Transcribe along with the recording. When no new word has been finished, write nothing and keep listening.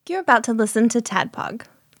You're about to listen to Tadpog.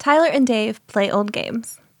 Tyler and Dave play old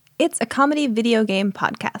games. It's a comedy video game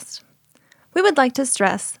podcast. We would like to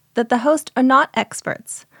stress that the hosts are not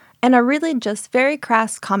experts and are really just very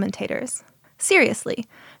crass commentators. Seriously,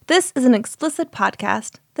 this is an explicit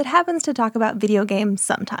podcast that happens to talk about video games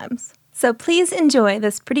sometimes. So please enjoy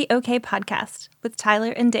this pretty okay podcast with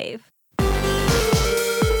Tyler and Dave.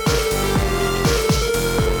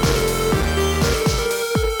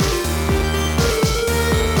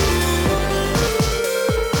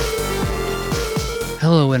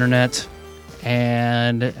 Hello, Internet,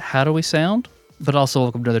 and how do we sound? But also,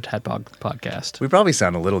 welcome to the Tadpog podcast. We probably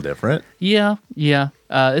sound a little different. Yeah.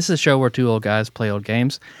 This is a show where two old guys play old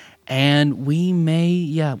games, and we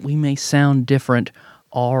may sound different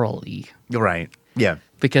orally. Right. Yeah.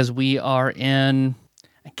 Because we are in,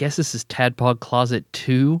 I guess this is Tadpog Closet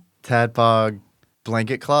 2. Tadpog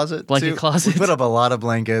blanket closet. Closet. We put up a lot of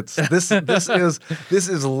blankets. This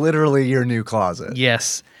is literally your new closet.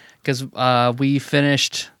 Yes. Because we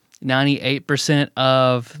finished 98%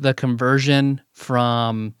 of the conversion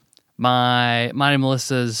from mine and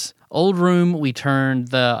Melissa's old room. We turned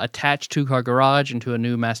the attached two-car garage into a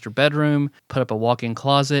new master bedroom, put up a walk-in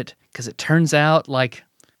closet, because it turns out, like,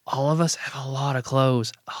 all of us have a lot of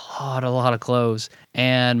clothes, a lot of clothes,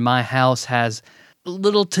 and my house has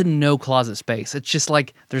little to no closet space. It's just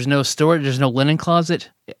like there's no storage, there's no linen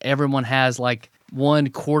closet. Everyone has, like,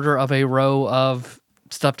 1/4 of a row of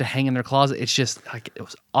stuff to hang in their closet. It's just like, it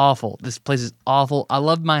was awful. This place is awful. I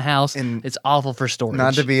love my house. And it's awful for storage.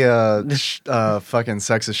 Not to be a fucking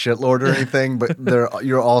sexist shitlord or anything, but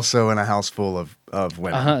you're also in a house full of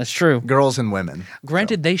women. It's true. Girls and women.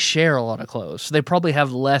 Granted, they share a lot of clothes. So they probably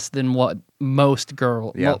have less than what most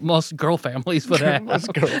girl families would have.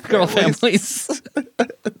 Most girl families.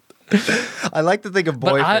 I like to think of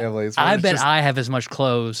boy families. I bet I have as much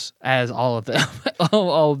clothes as all of them.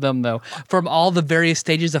 all of them, though. From all the various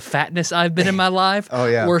stages of fatness I've been in my life. Oh,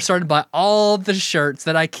 yeah. We're started by all the shirts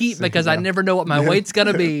that I keep because I never know what my weight's going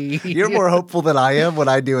to be. You're more hopeful than I am. What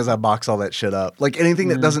I do is I box all that shit up. Like anything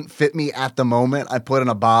that doesn't fit me at the moment, I put in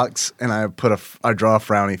a box and I draw a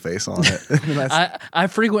frowny face on it. I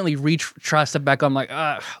frequently try to step back on, like,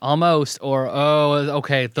 almost, or,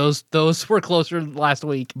 okay, those were closer last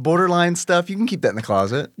week. Borderline stuff, you can keep that in the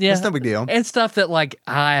closet. Yeah. That's no big deal. And stuff that, like,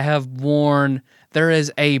 I have worn. There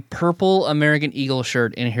is a purple American Eagle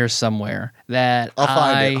shirt in here somewhere that I'll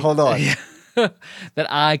find it. Hold on. that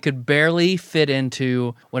I could barely fit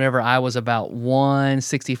into whenever I was about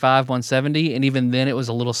 165, 170, and even then it was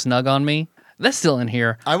a little snug on me. That's still in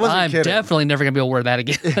here. I'm kidding. Definitely never gonna be able to wear that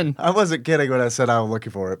again. I wasn't kidding when I said I was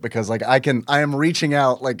looking for it, because like I am reaching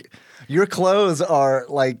out. Like, your clothes are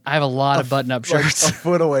like, I have a lot of button-up shirts, like a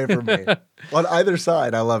foot away from me on either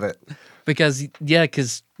side. I love it because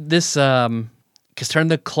this turn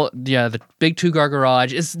the big two-car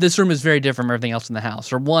garage. This room is very different from everything else in the house.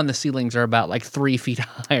 For one, the ceilings are about like 3 feet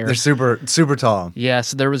higher. They're super tall. Yeah,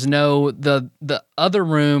 so there was no the other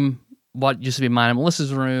room. What used to be mine and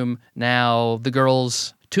Melissa's room. Now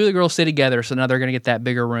two of the girls stay together, so now they're going to get that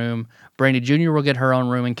bigger room. Brandy Jr. will get her own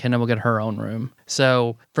room, and Kendall will get her own room.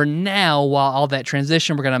 So for now, while all that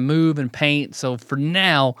transition, we're going to move and paint. So for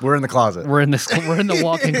now, we're in the closet. We're in the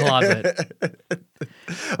walk-in closet.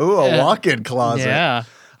 Ooh, a walk-in closet. Yeah.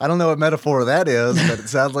 I don't know what metaphor that is, but it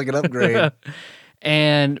sounds like an upgrade.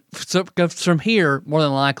 And so from here, more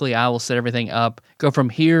than likely, I will set everything up. Go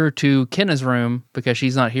from here to Kenna's room, because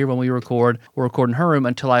she's not here when we record. We'll record in her room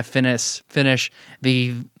until I finish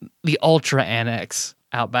the Ultra Annex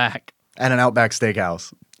out back. And an Outback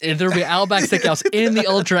Steakhouse. There'll be Outback Steakhouse in the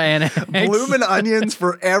Ultra Annex. Bloomin' onions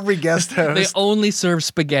for every guest host. They only serve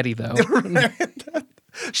spaghetti, though.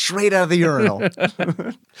 Straight out of the urinal.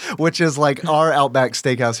 Which is like our Outback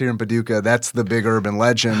Steakhouse here in Paducah. That's the big urban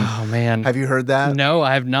legend. Oh, man. Have you heard that? No,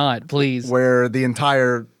 I have not. Please. Where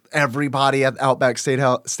everybody at Outback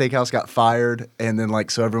Steakhouse got fired, and then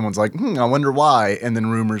so everyone's like, I wonder why, and then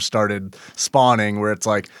rumors started spawning where it's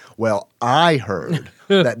like, well, I heard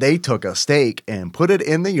that they took a steak and put it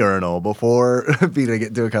in the urinal before feeding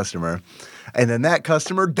it to a customer, and then that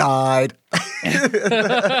customer died.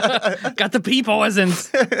 Got the pee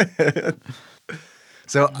poisons.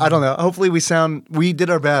 So I don't know. Hopefully we did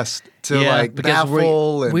our best. to like because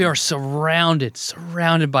baffle. we are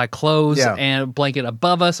surrounded by clothes Yeah. and a blanket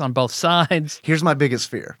above us on both sides. Here's my biggest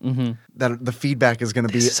fear: that the feedback is going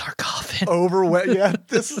to be This is our coffin. overwhelming. Yeah,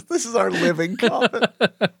 this is our living coffin.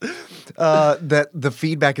 That the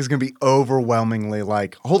feedback is going to be overwhelmingly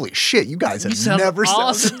like, holy shit, you guys have sound never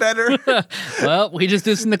awesome. sounded better. Well, we just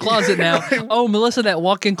do this in the closet now. Oh, Melissa, that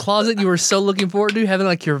walk-in closet you were so looking forward to, having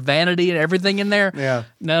like your vanity and everything in there. Yeah.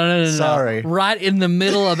 No. Sorry. Right in the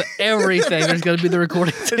middle of everything, there's going to be the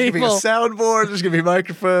recording There's going to be a table. soundboard. There's going to be a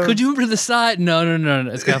microphone. Could you move to the side? No.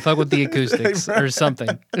 It's going to fuck with the acoustics or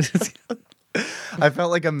something. I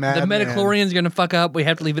felt like a The madman. metachlorian's going to fuck up. We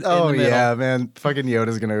have to leave it in the middle. Yeah, man. Fucking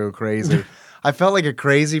Yoda's going to go crazy. I felt like a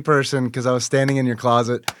crazy person because I was standing in your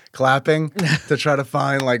closet clapping to try to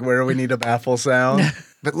find like where we need a baffle sound.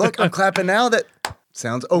 But look, I'm clapping now that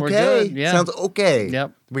sounds okay. good, yeah. Sounds okay.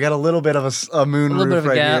 Yep. We got a little bit of a moon little bit roof of a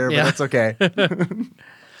right gap, here, yeah. but that's okay.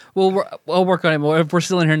 We'll work on it more. If we're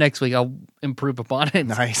still in here next week, I'll improve upon it.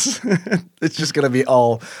 Nice. It's just going to be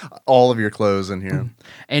all of your clothes in here.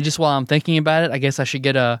 And just while I'm thinking about it, I guess I should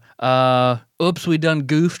get a oops, we done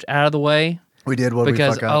goofed out of the way. We did what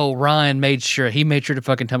Because we fuck up. Ryan made sure to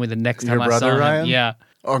fucking tell me the next time Your I brother, saw him. Ryan? Yeah.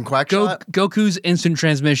 On Quackshot? Goku's instant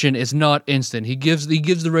transmission is not instant. He gives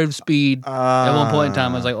the rate of speed. At one point in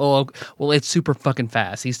time, I was like, oh, well, it's super fucking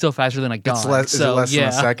fast. He's still faster than a god. Is it less than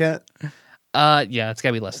a second? Yeah, it's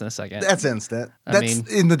gotta be less than a second. That's instant. I That's mean-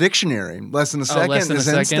 in the dictionary. Less than a second less than a is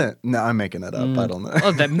second? instant. No, I'm making it up. I don't know.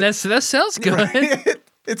 Oh, that sounds good.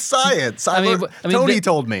 It's science. Tony Tony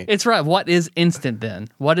told me. It's right. What is instant then?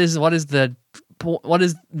 What is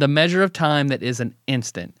the measure of time that is an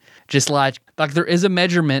instant? Just like there is a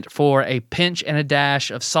measurement for a pinch and a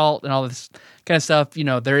dash of salt and all this kind of stuff. You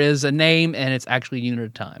know, there is a name and it's actually a unit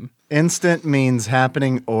of time. Instant means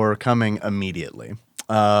happening or coming immediately.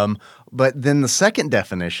 But then the second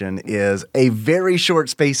definition is a very short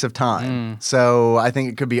space of time. So I think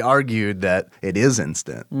it could be argued that it is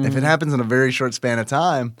instant. If it happens in a very short span of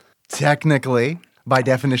time, technically, by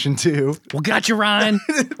definition too. We got you, Ryan.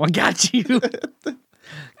 We got you.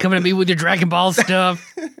 Coming at me with your Dragon Ball stuff.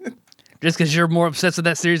 Just because you're more obsessed with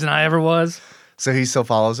that series than I ever was. So he still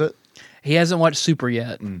follows it? He hasn't watched Super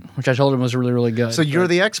yet, which I told him was really, really good. So you're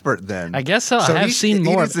the expert then. I guess so. So I have seen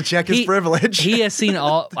more. He needs to check his privilege. He has seen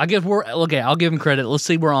all. I'll give him credit. Let's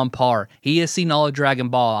see, we're on par. He has seen all of Dragon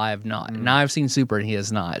Ball. I have not. And I've seen Super, and he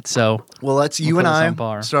has not. So, well, let's you put and us I on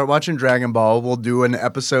par. start watching Dragon Ball. We'll do an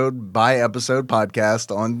episode by episode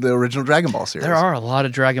podcast on the original Dragon Ball series. there are a lot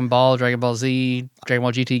of Dragon Ball Z, Dragon Ball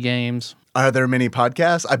GT games. Are there many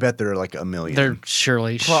podcasts? I bet there are like a million. There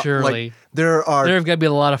surely. Like, there are. There have got to be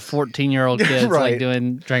a lot of 14-year-old kids Right. like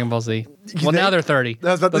doing Dragon Ball Z. Well, now they're 30.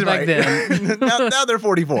 That's but about back right. then, now they're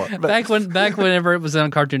 44. But, back whenever it was on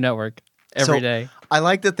Cartoon Network every day. I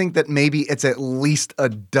like to think that maybe it's at least a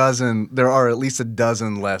dozen. There are at least a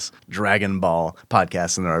dozen less Dragon Ball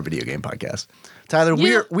podcasts than there are video game podcasts. Tyler,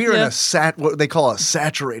 Yeah, we're in yeah. what they call a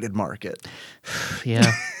saturated market. Yeah,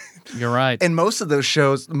 you're right. And most of those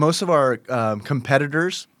shows, most of our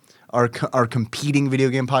competitors, our competing video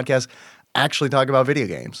game podcasts, actually talk about video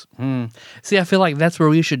games. See, I feel like that's where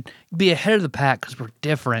we should be ahead of the pack because we're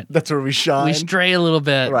different. That's where we shine. We stray a little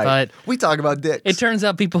bit, Right. but We talk about dicks. it turns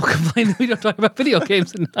out people complain that we don't talk about video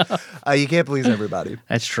games enough. You can't please everybody.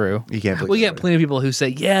 That's true. You can't please We get everybody. plenty of people who say,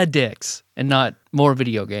 yeah, dicks, and not more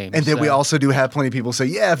video games. And then we So, also do have plenty of people say,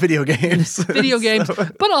 yeah, video games. video games,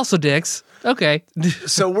 but also dicks. Okay.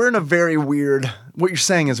 So we're in a very weird, what you're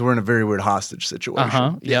saying is we're in a very weird hostage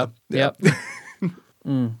situation. Yep.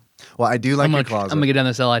 Well, I do like I'm your gonna closet. get down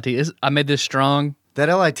this LIT. I made this strong. That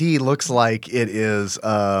LIT looks like it is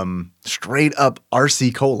straight up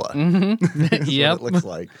RC Cola. That's Yep. what it looks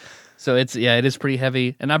like. So it is pretty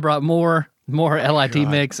heavy. And I brought more LIT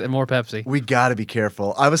mix and more Pepsi. We got to be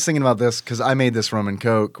careful. I was thinking about this because I made this rum and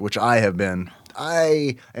coke, which I am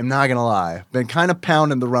not going to lie, been kind of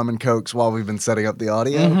pounding the rum and cokes while we've been setting up the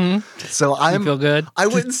audio. So You feel good? I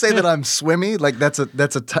wouldn't say that I'm swimmy. Like that's a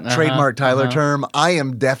trademark Tyler term. I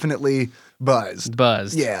am definitely buzzed.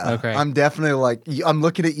 Yeah. Okay. I'm definitely like, I'm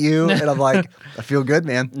looking at you and I'm like, I feel good,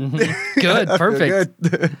 man. Good. I feel Perfect.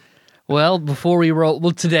 good. Well, before we roll,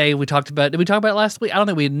 today we talked about. Did we talk about it last week? I don't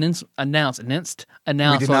think we announced We what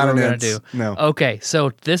did we not were going announce. to do. No. Okay,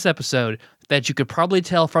 so this episode that you could probably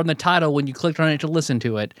tell from the title when you clicked on it to listen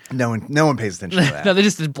to it. No one pays attention to that. No, they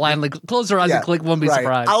just blindly close their eyes and click. Won't be right.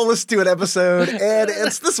 surprised I'll listen to an episode and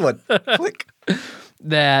it's this one. Click.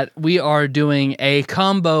 that we are doing a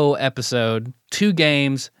combo episode, 2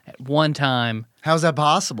 games at one time, How's that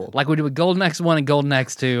possible? like we did with Golden Axe 1 and Golden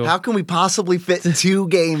Axe 2. How can we possibly fit 2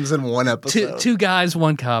 games in one episode? Two guys,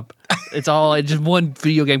 1 cup. It's just one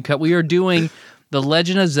video game cut. We are doing The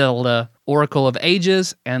Legend of Zelda, Oracle of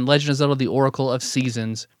Ages, and Legend of Zelda, The Oracle of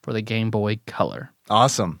Seasons for the Game Boy Color.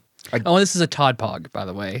 Awesome. This is a Todd Pog, by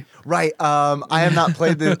the way. Right. I have not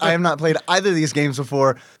played I have not played either of these games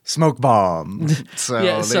before. Smoke Bomb. So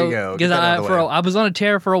there you go. Because I was on a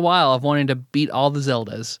tear for a while of wanting to beat all the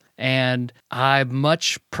Zeldas, and I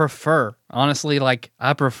much prefer, honestly,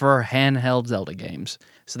 I prefer handheld Zelda games.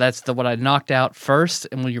 So that's what I knocked out first,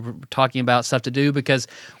 and when you were talking about stuff to do, because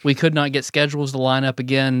we could not get schedules to line up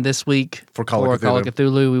again this week for Call of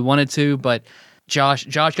Cthulhu. We wanted to, but Josh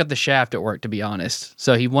got the shaft at work, to be honest.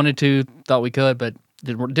 So he wanted to, thought we could, but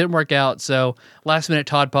didn't work out. So last minute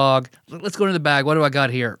Todd Pog, let's go into the bag. What do I got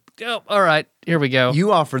here? Oh, all right, here we go.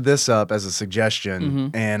 You offered this up as a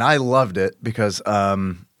suggestion, and I loved it because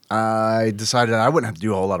I decided I wouldn't have to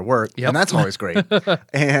do a whole lot of work, and that's always great.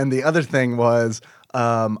 And the other thing was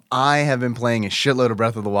I have been playing a shitload of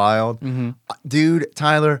Breath of the Wild. Dude,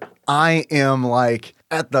 Tyler, I am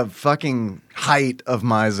at the fucking height of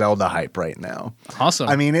my Zelda hype right now. Awesome.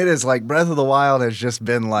 I mean, it is Breath of the Wild has just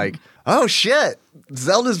been oh shit,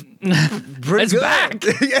 Zelda's pretty It's good. back.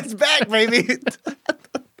 Yeah, it's back, baby.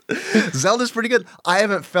 Zelda's pretty good. I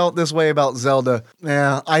haven't felt this way about Zelda.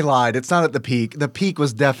 Yeah, I lied. It's not at the peak. The peak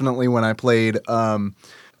was definitely when I played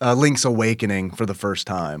Link's Awakening for the first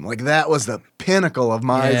time. That was the pinnacle of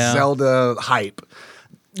my Zelda hype.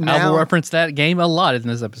 I will reference that game a lot in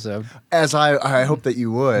this episode. As I hope that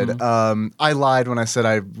you would. I lied when I said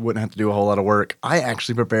I wouldn't have to do a whole lot of work. I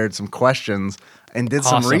actually prepared some questions and did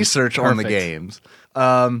some research on the games.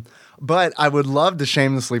 But I would love to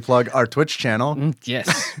shamelessly plug our Twitch channel.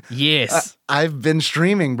 Yes. I've been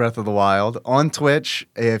streaming Breath of the Wild on Twitch.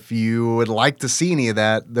 If you would like to see any of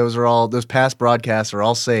that, those past broadcasts are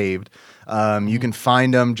all saved. You can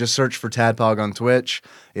find them. Just search for Tadpog on Twitch.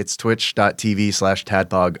 It's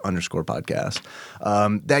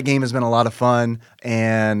twitch.tv/Tadpog_podcast. That game has been a lot of fun,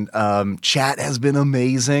 and chat has been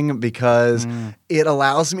amazing because it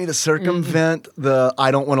allows me to circumvent the I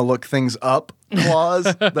don't want to look things up clause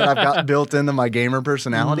that I've got built into my gamer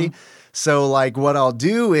personality. So what I'll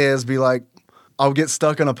do is be I'll get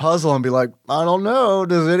stuck in a puzzle and be I don't know,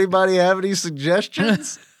 does anybody have any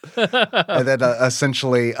suggestions? And then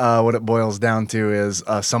essentially what it boils down to is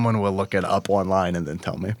someone will look it up online and then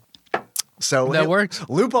tell me. So that works.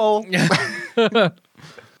 Loophole.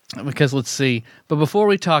 Because let's see. But before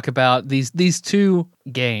we talk about these two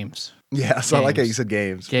games. Yes, I like how you said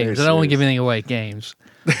games. Games. I don't want to give anything away. Games.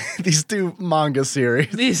 These two manga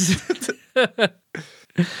series.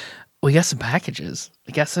 We got some packages.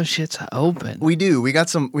 We got some shit to open. We do. We have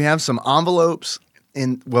some envelopes.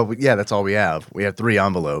 That's all we have. We have 3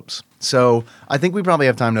 envelopes. So I think we probably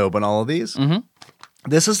have time to open all of these.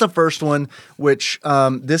 This is the first one, which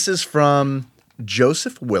this is from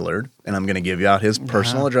Joseph Willard, and I'm going to give you out his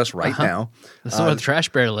personal address right now. This is where the Trash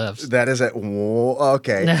Bear lives. That is it.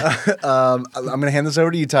 Okay. I'm going to hand this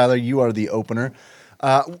over to you, Tyler. You are the opener.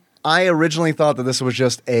 I originally thought that this was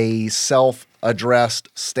just a self-addressed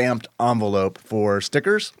stamped envelope for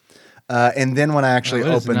stickers. And then when I actually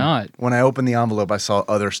opened the envelope, I saw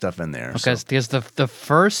other stuff in there. Okay, because the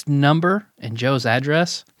first number in Joe's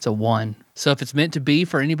address, it's a 1. So if it's meant to be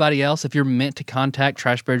for anybody else, if you're meant to contact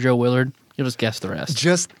Trash Bear Joe Willard, you'll just guess the rest.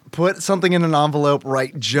 Just put something in an envelope,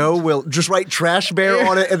 write just write Trash Bear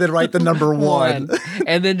on it, and then write the number 1.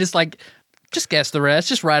 And then just guess the rest.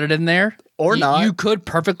 Just write it in there. Or not. You could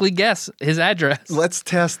perfectly guess his address. Let's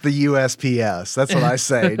test the USPS. That's what I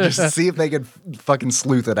say. Just see if they can fucking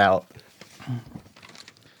sleuth it out.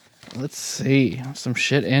 Let's see. Some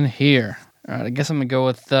shit in here. All right, I guess I'm going to go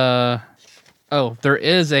with there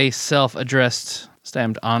is a self-addressed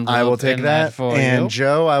stamped envelope. I will take that for and you.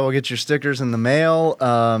 Joe, I will get your stickers in the mail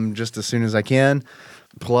just as soon as I can.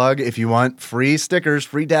 Plug, if you want free stickers,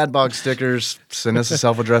 free Dadbog stickers, send us a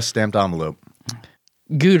self-addressed stamped envelope.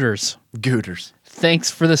 Gooters.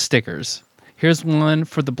 Thanks for the stickers. Here's one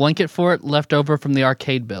for the blanket fort left over from the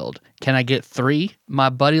arcade build. Can I get 3? My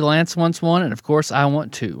buddy Lance wants one, and of course I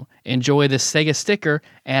want 2. Enjoy this Sega sticker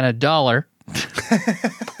and $1.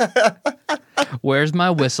 Where's my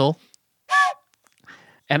whistle?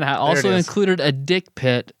 And I also included a dick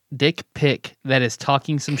pic that is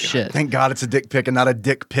talking some shit. Thank God it's a dick pic and not a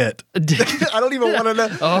dick pit. I don't even want to know.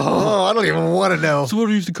 I don't even want to know. That's what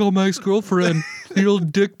I used to call my ex-girlfriend. The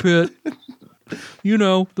old dick pit. You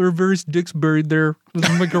know, there are various dicks buried there. This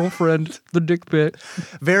is my girlfriend, the dick pit.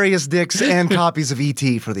 Various dicks and copies of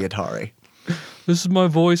E.T. for the Atari. This is my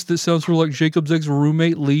voice that sounds sort of like Jacob's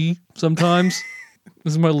ex-roommate, Lee, sometimes.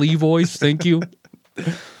 This is my Lee voice. Thank you.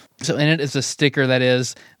 So in it is a sticker that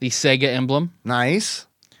is the Sega emblem. Nice.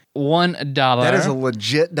 $1. That is a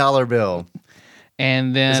legit dollar bill.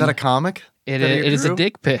 And then Is that a comic? It is a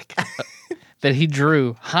dick pic that he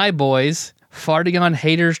drew. Hi, boys. Farting on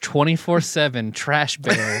haters 24/7. Trash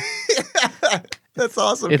bear. That's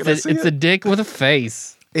awesome. It's a dick with a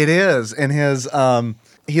face. It is. And his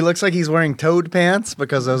he looks like he's wearing toad pants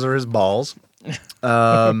because those are his balls.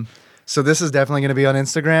 So this is definitely going to be on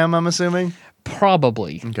Instagram, I'm assuming.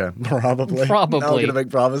 Probably. Okay. Probably. Probably. Not going to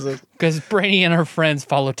make promises. Because Brady and her friends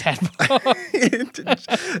follow Tadpog.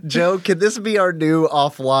 Joe, can this be our new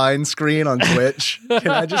offline screen on Twitch? Can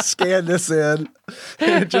I just scan this in?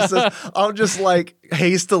 And it just says, I'll just like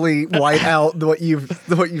hastily white out what you've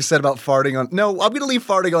said about farting on. No, I'm going to leave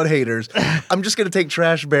farting on haters. I'm just going to take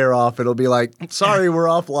Trash Bear off. It'll be like, sorry, we're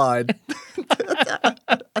offline.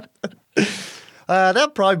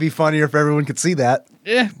 That'd probably be funnier if everyone could see that.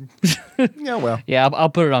 Yeah. Yeah, well. Yeah, I'll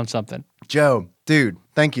put it on something. Joe, dude,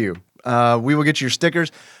 thank you. We will get you your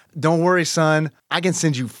stickers. Don't worry, son. I can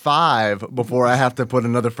send you 5 before I have to put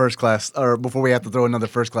another first class, or before we have to throw another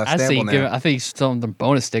first class stamp on there. I think you still them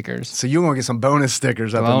bonus stickers. So you're gonna get some bonus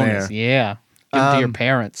stickers up in there. Yeah. Give them to your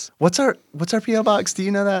parents. What's our PO box? Do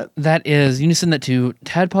you know that? That is, you can send that to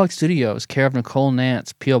Tadpog Studios, care of Nicole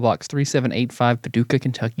Nance, P.O. Box 3785, Paducah,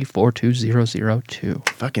 Kentucky 42002.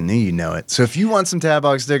 Fucking knew you know it. So if you want some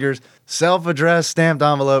Tadpog stickers, self-addressed stamped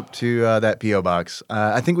envelope to that PO box.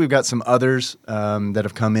 I think we've got some others that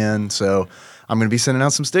have come in, so I'm going to be sending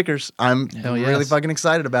out some stickers. I'm really fucking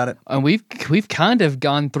excited about it. And we've kind of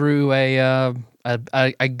gone through a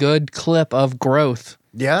good clip of growth.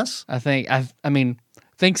 Yes, I mean,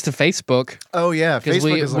 thanks to Facebook. Oh yeah,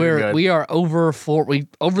 Facebook is looking good. We are over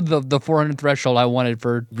the 400 threshold I wanted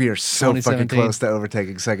for. We are so fucking close to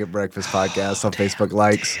overtaking Second Breakfast Podcast on Facebook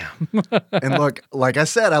likes. And look, like I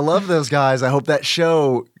said, I love those guys. I hope that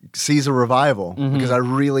show sees a revival because I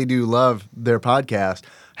really do love their podcast.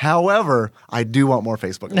 However, I do want more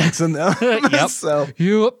Facebook likes in them.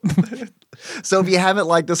 So if you haven't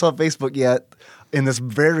liked us on Facebook yet, in this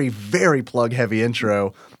very, very plug-heavy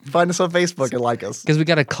intro, find us on Facebook and like us. Because we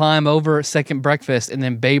got to climb over Second Breakfast and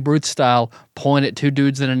then Babe Ruth style point at 2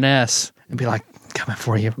 dudes in an S and be like, coming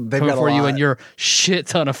for you. Coming for you and your shit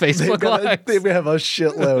ton of Facebook likes. They have a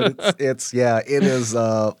shitload. It is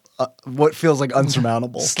what feels like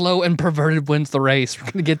unsurmountable. Slow and perverted wins the race.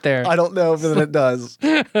 We're going to get there. I don't know if it does.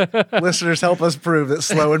 Listeners, help us prove that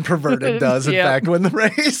slow and perverted does, in fact, win the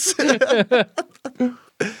race.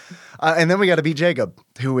 And then we got to beat Jacob,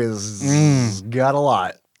 who is got a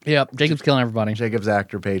lot. Yep, Jacob's killing everybody. Jacob's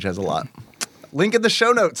actor page has a lot. Link in the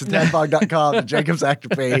show notes at tadpog.com, the Jacob's actor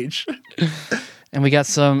page. And we got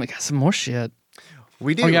some more shit.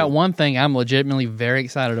 We do. We got one thing I'm legitimately very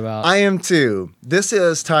excited about. I am too. This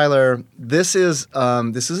is, Tyler, this is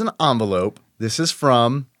an envelope. This is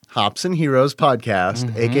from Hops and Heroes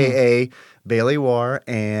podcast, a.k.a. Bailey War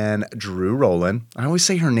and Drew Rowland. I always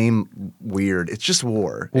say her name weird. It's just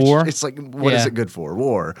War. It's like, what is it good for?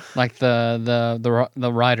 War. Like the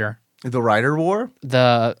rider. The Rider War?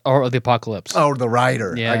 The Apocalypse. Oh, the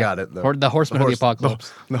Rider. Yeah. I got it. The Horseman of the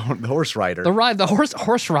Apocalypse. The Horse Rider. The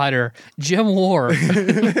horse rider. Jim War.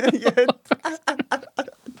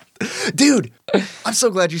 Dude, I'm so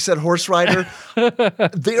glad you said horse rider.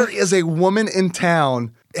 There is a woman in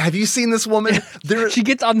town. Have you seen this woman? She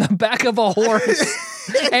gets on the back of a horse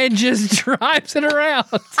and just drives it around.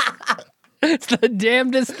 It's the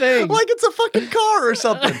damnedest thing. Like it's a fucking car or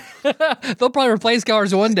something. They'll probably replace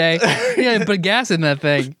cars one day. Yeah, put gas in that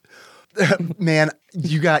thing. Man,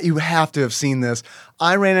 you have to have seen this.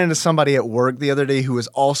 I ran into somebody at work the other day who has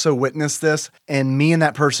also witnessed this, and me and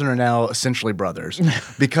that person are now essentially brothers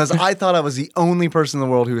because I thought I was the only person in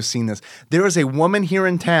the world who has seen this. There is a woman here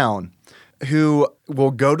in town who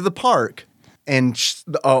will go to the park and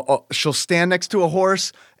she'll stand next to a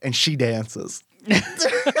horse and she dances.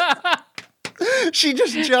 She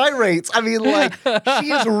just gyrates. I mean, like,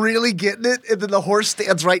 she is really getting it. And then the horse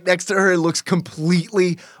stands right next to her and looks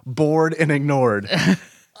completely bored and ignored.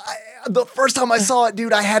 The first time I saw it,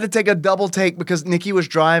 dude, I had to take a double take because Nikki was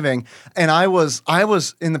driving and I was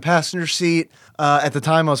in the passenger seat. At the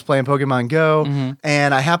time I was playing Pokemon Go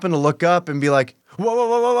and I happened to look up and be like,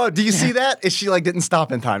 whoa, do you see that? And she like didn't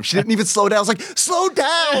stop in time. She didn't even slow down. I was like, slow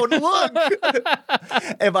down, look.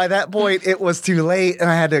 And by that point, it was too late. And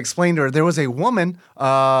I had to explain to her, there was a woman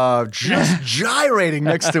just gyrating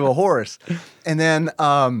next to a horse. And then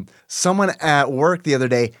someone at work the other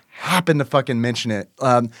day happened to fucking mention it.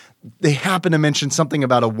 They happened to mention something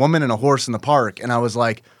about a woman and a horse in the park. And I was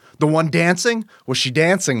like, the one dancing? Was she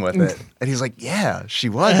dancing with it? And he's like, yeah, she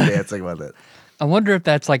was dancing with it. I wonder if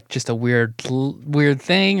that's like just a weird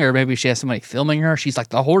thing, or maybe she has somebody filming her. She's like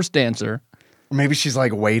the horse dancer. Or maybe she's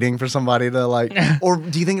like waiting for somebody to like. Or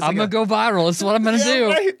do you think it's I'm like going to go viral. This is what I'm going to do.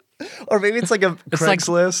 right? Or maybe it's like a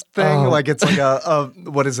Craigslist thing. oh. Like it's like a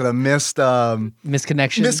what is it? A Misconnection.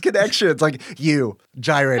 misconnection. It's like you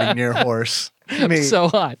gyrating near a horse. Me So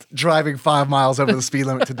hot. driving 5 miles over the speed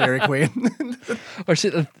limit to Dairy Queen. Or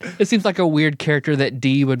it seems like a weird character that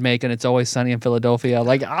Dee would make, and It's Always Sunny in Philadelphia.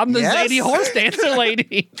 Like, I'm the Yes. zany horse dancer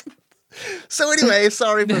lady. So anyway,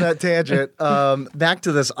 sorry for that tangent. Back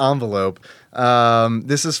to this envelope.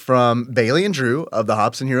 This is from Bailey and Drew of the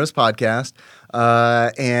Hops and Heroes podcast.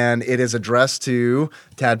 And it is addressed to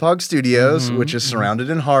Tadpog Studios, which is surrounded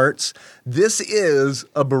in hearts. This is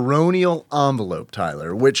a baronial envelope,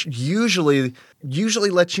 Tyler, which usually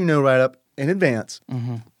lets you know right up in advance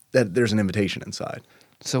that there's an invitation inside.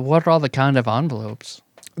 So what are all the kind of envelopes?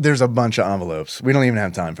 There's a bunch of envelopes. We don't even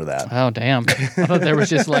have time for that. Oh, damn. I thought there was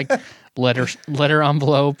just like letter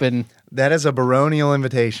envelope and... That is a baronial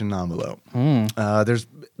invitation envelope. There's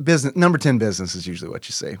business. Number 10 business is usually what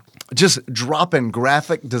you see. Just dropping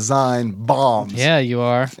graphic design bombs. Yeah, you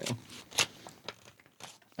are.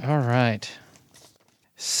 All right.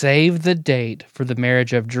 Save the date for the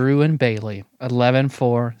marriage of Drew and Bailey,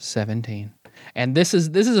 11/4/17. And this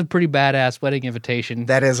is a pretty badass wedding invitation.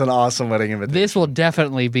 That is an awesome wedding invitation. This will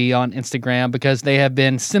definitely be on Instagram because they have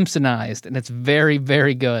been Simpsonized, and it's very,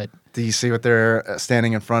 very good. Do you see what they're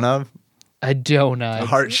standing in front of? A donut. A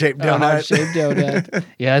heart-shaped donut. A heart-shaped donut.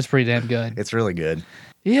 Yeah, it's pretty damn good. It's really good.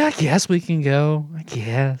 Yeah, I guess we can go. I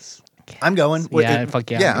guess. I'm going. Yeah, fuck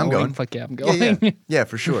yeah. Yeah, I'm going. Fuck yeah, I'm Yeah, going. yeah. Yeah,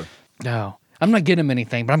 for sure. No, I'm not getting him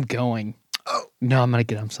anything, but I'm going. Oh. No, I'm gonna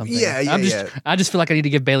get him something. Yeah, yeah, I just feel like I need to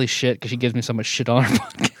give Bailey shit because she gives me so much shit on her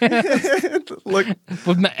podcast. Look.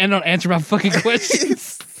 And don't answer my fucking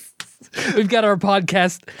questions. We've got our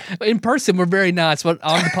podcast in person. We're very nice, but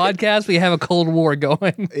on the podcast, we have a cold war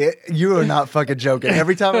going. You are not fucking joking.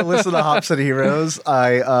 Every time I listen to Hops and Heroes,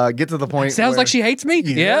 I get to the point. Sounds like she hates me.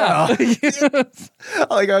 Yeah.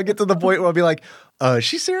 Like I get to the point where I'll be like, "Is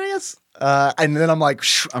she serious?" And then I'm like,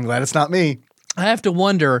 "I'm glad it's not me." I have to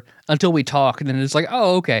wonder until we talk, and then it's like,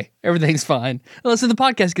 oh, okay, everything's fine. Listen to the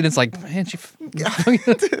podcast, and it's like, man, she.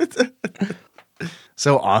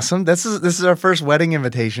 So awesome! This is our first wedding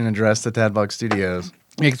invitation addressed to Tadpog Studios.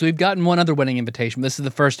 Yeah, because we've gotten one other wedding invitation. This is the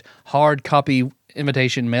first hard copy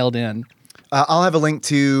invitation mailed in. I'll have a link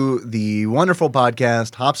to the wonderful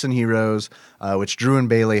podcast, Hops and Heroes, which Drew and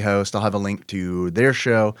Bailey host. I'll have a link to their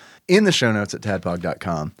show in the show notes at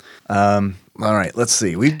tadpog.com. All right, let's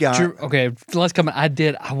see. We've got... Drew, okay, let's come. I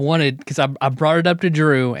wanted, because I brought it up to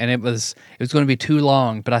Drew, and it was going to be too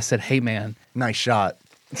long, but I said, hey, man. Nice shot.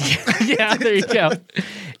 Yeah, there you go.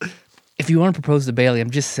 If you want to propose to Bailey,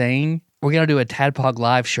 I'm just saying, we're going to do a Tadpog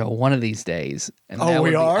live show one of these days. And that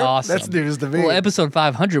would be awesome. That's news to me. Well, episode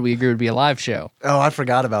 500, we agreed would be a live show. Oh, I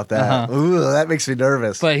forgot about that. Ooh, that makes me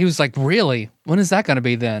nervous. But he was like, really? When is that going to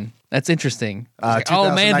be then? That's interesting. Like,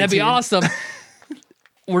 oh, man, that'd be awesome.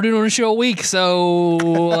 We're doing a show a week, so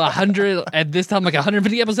 100, at this time, like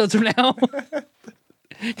 150 episodes from now.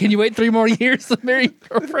 Can you wait 3 more years to marry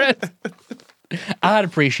your friend? I'd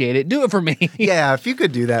appreciate it. Do it for me. Yeah, if you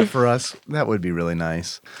could do that for us, that would be really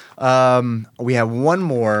nice. We have one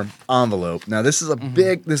more envelope. Now, this is a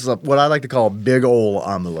big, this is what I like to call a big ol'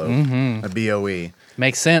 envelope, a BOE.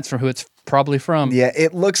 Makes sense for who it's probably from. Yeah,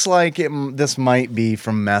 it looks like this might be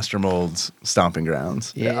from Master Mold's Stomping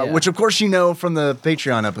Grounds. Yeah. Which, of course, you know from the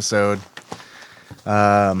Patreon episode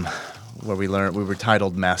where we were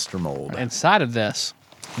titled Master Mold. Inside of this,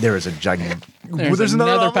 there is a giant... there's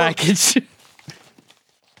another package.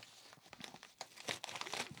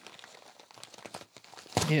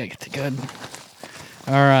 Yeah, get the good.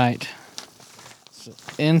 All right. So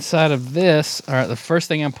inside of this, all right, the first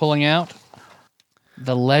thing I'm pulling out,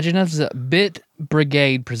 The Legend of Bit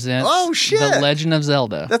Brigade presents The Legend of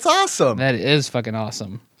Zelda. That's awesome. That is fucking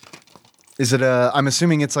awesome. Is it I'm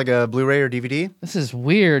assuming it's like a Blu-ray or DVD? This is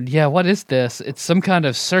weird. Yeah, what is this? It's some kind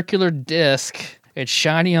of circular disc. It's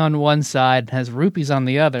shiny on one side and has rupees on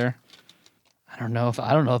the other. I don't know if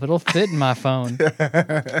it'll fit in my phone.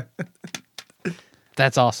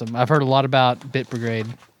 That's awesome. I've heard a lot about Bit Brigade.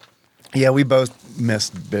 Yeah, we both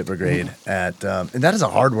missed Bit Brigade at, and that is a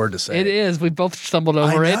hard word to say. It is. We both stumbled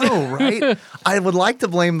over it. I know, right? I would like to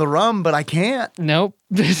blame the rum, but I can't. Nope.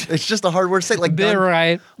 It's just a hard word to say. Like,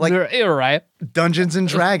 right. Like, you're right. Dungeons and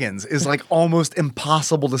Dragons is like almost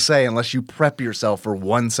impossible to say unless you prep yourself for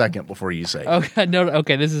 1 second before you say it. Okay, no,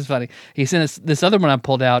 okay, this is funny. He sent us this other one I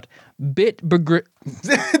pulled out. Bit Brigade.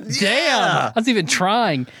 Damn, I was even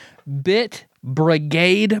trying. Bit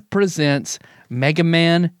Brigade presents Mega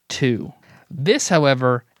Man 2. This,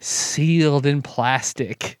 however, sealed in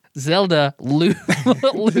plastic. Zelda lose. I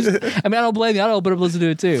mean, I don't blame you. I'd open up and listen to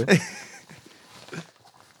it too.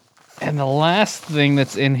 And the last thing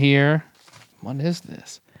that's in here, what is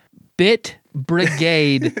this? Bit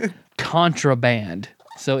Brigade Contraband.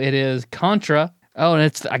 So it is Contra. Oh,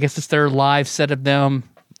 and I guess it's their live set of them.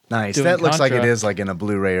 Nice. Doing That looks like Contra. it is like in a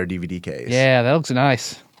Blu-ray or DVD case. Yeah, that looks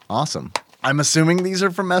nice. Awesome. I'm assuming these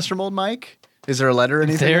are from Master Mold Mike? Is there a letter or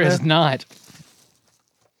anything? There in is not.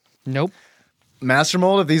 Nope. Master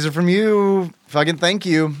Mold, if these are from you, fucking thank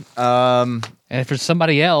you. And if there's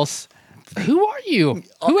somebody else, who are you?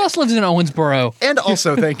 Who else lives in Owensboro? And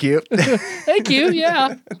also thank you. Thank you,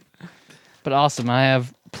 yeah. But awesome. I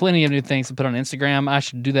have plenty of new things to put on Instagram. I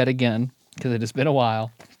should do that again because it has been a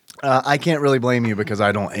while. I can't really blame you because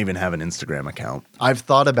I don't even have an Instagram account. I've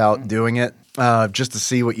thought about doing it just to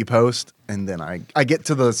see what you post, and then I get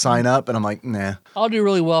to the sign up, and I'm like, nah. I'll do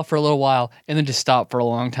really well for a little while and then just stop for a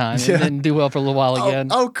long time and then do well for a little while again.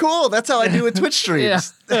 Oh, cool. That's how I do with Twitch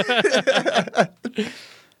streams.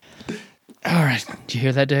 All right. Did you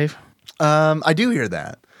hear that, Dave? I do hear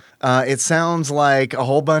that. It sounds like a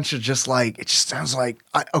whole bunch of it just sounds like,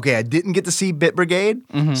 I didn't get to see Bit Brigade,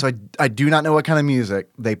 so I do not know what kind of music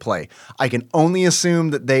they play. I can only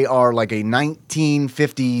assume that they are like a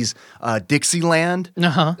 1950s Dixieland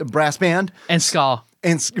brass band. And ska.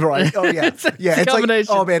 Right. Oh, yeah. Yeah. It's like,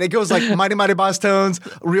 combination. oh, man. It goes like Mighty Mighty Boss Tones,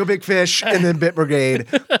 Real Big Fish, and then Bit Brigade.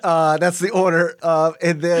 That's the order.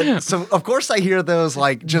 And then, so of course I hear those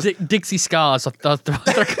like just. Dixie ska is what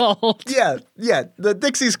they're called. Yeah. The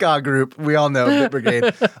Dixie Ska group. We all know Bit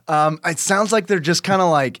Brigade. It sounds like they're just kind of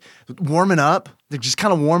like warming up. They're just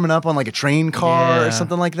kind of warming up on like a train car or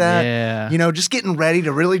something like that. Yeah. You know, just getting ready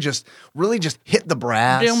to really just hit the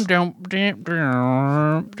brass.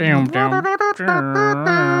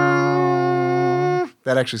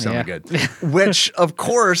 That actually sounded good. Which, of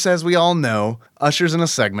course, as we all know, ushers in a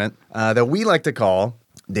segment that we like to call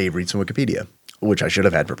Dave Reads from Wikipedia, which I should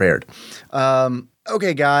have had prepared.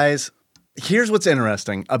 Okay, guys, here's what's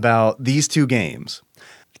interesting about these two games.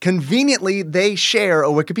 Conveniently, they share a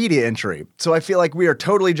Wikipedia entry. So I feel like we are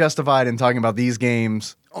totally justified in talking about these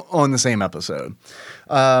games on the same episode.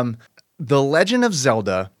 The Legend of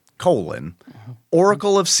Zelda,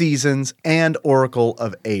 Oracle of Seasons, and Oracle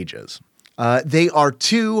of Ages. They are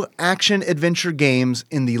two action-adventure games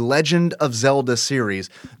in the Legend of Zelda series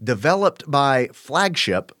developed by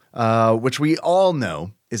Flagship, which we all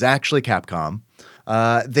know is actually Capcom.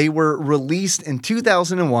 They were released in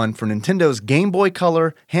 2001 for Nintendo's Game Boy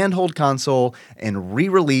Color handheld console and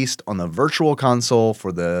re-released on the Virtual Console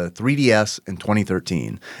for the 3DS in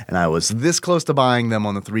 2013. And I was this close to buying them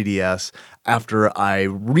on the 3DS after I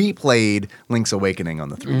replayed Link's Awakening on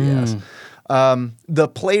the 3DS. The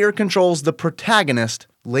player controls the protagonist,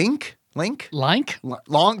 Link? Lank? Lonk?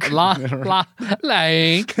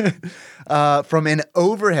 Lank. From an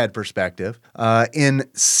overhead perspective. In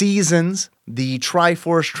Seasons, the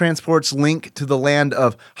Triforce transports Link to the land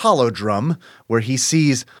of Holodrum, where he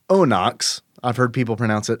sees Onox. I've heard people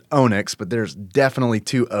pronounce it Onyx, but there's definitely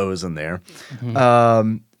two O's in there.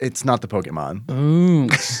 It's not the Pokemon.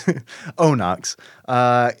 Onox.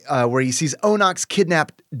 Where he sees Onox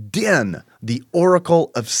kidnap Din, the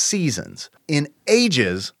Oracle of Seasons. In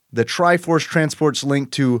Ages, the Triforce transports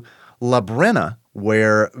Link to Labrena,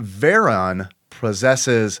 where Veron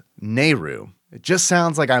possesses Nehru. It just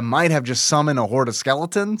sounds like I might have just summoned a horde of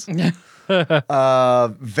skeletons.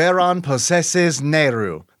 Veron possesses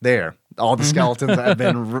Nehru. There. All the skeletons have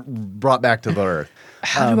been brought back to the earth.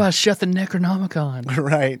 How do I shut the Necronomicon?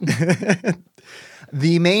 Right.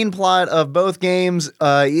 The main plot of both games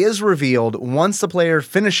is revealed once the player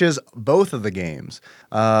finishes both of the games.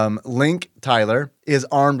 Link, Tyler, is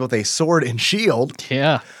armed with a sword and shield.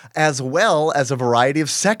 Yeah. As well as a variety of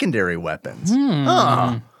secondary weapons.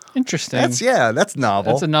 Interesting. That's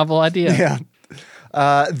novel. That's a novel idea. Yeah.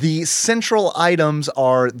 The central items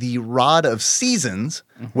are the Rod of Seasons,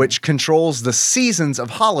 which controls the seasons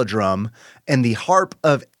of Holodrum, and the Harp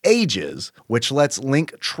of Ages, which lets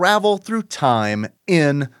Link travel through time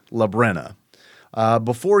in Labrena.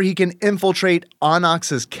 Before he can infiltrate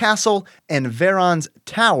Onox's castle and Veron's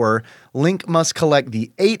tower, Link must collect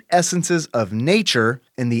the 8 essences of nature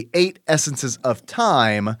and the 8 essences of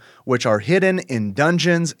time, which are hidden in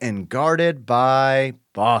dungeons and guarded by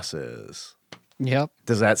bosses. Yep.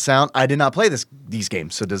 Does that sound? I did not play these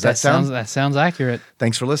games, so does that sound? That sounds accurate.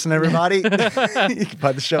 Thanks for listening, everybody. You can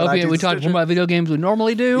buy the show. We talked more about video games we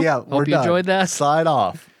normally do. Yeah, Hope you enjoyed that. Slide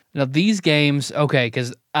off. Now these games, okay,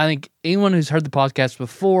 because I think anyone who's heard the podcast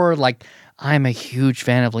before, like I'm a huge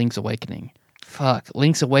fan of Link's Awakening. fuck,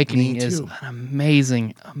 Link's Awakening Me is too. an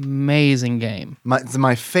amazing, amazing game. It's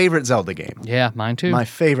my favorite Zelda game. Yeah, mine too. My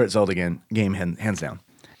favorite Zelda game hands down.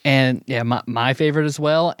 And yeah, my favorite as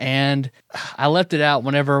well. And I left it out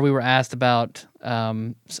whenever we were asked about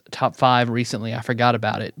top 5 recently. I forgot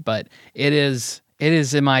about it, but it is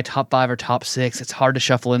in my top 5 or top 6. It's hard to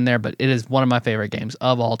shuffle in there, but it is one of my favorite games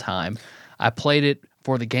of all time. I played it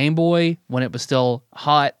for the Game Boy when it was still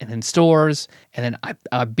hot and in stores, and then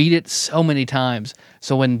I beat it so many times.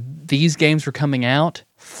 So when these games were coming out,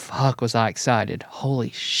 fuck was I excited. Holy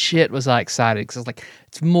shit was I excited, because I was like,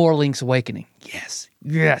 it's more Link's Awakening.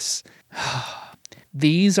 Yes.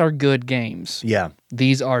 These are good games. Yeah.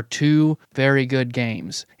 These are 2 very good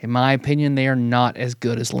games. In my opinion, they are not as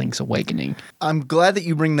good as Link's Awakening. I'm glad that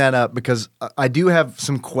you bring that up because I do have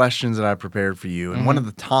some questions that I prepared for you. And one of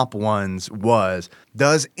the top ones was,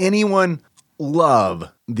 does anyone love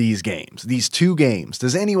these games, these 2 games?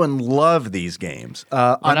 Does anyone love these games? When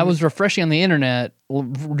I was refreshing on the internet,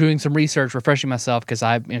 doing some research, refreshing myself, because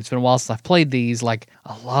it's been a while since I've played these, like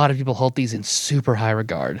a lot of people hold these in super high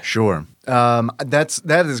regard. Sure.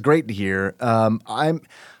 That is great to hear.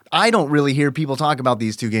 I don't really hear people talk about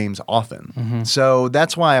these 2 games often. So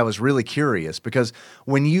that's why I was really curious, because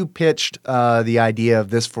when you pitched the idea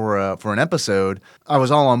of this for an episode, I was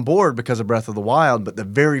all on board because of Breath of the Wild, but the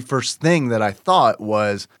very first thing that I thought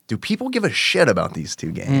was, do people give a shit about these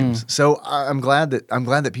 2 games? So I'm glad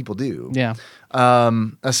that people do. Yeah.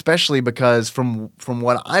 Especially because from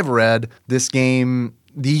what I've read, these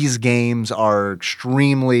games are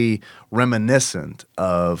extremely reminiscent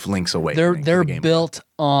of Link's Awakening. They're built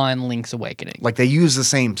on Link's Awakening. Like they use the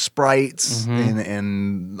same sprites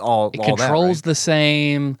and all It all controls that, right? the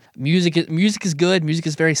same. Music is good. Music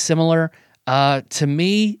is very similar. To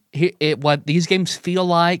me, what these games feel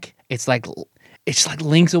like, it's like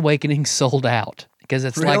Link's Awakening sold out, because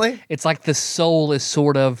it's Really? like the soul is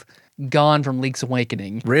sort of gone from Link's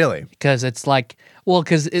Awakening. Really? Because it's like,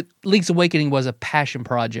 because Link's Awakening was a passion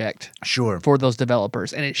project Sure. for those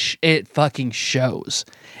developers, and it fucking shows.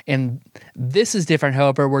 And this is different,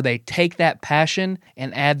 however, where they take that passion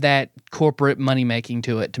and add that corporate money making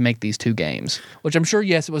to it to make these 2 games. Which I'm sure,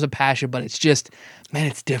 yes, it was a passion, but it's just, man,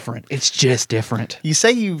 it's different. It's just different. You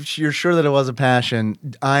say you're sure that it was a passion.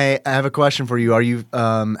 I have a question for you. Are you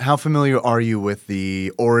how familiar are you with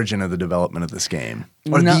the origin of the development of this game?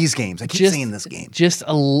 Or these games? I keep saying this game. Just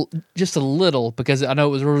a little, because I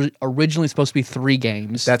know it was originally supposed to be 3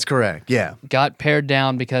 games. That's correct. Yeah. Got pared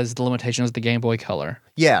down because of the limitations of the Game Boy Color.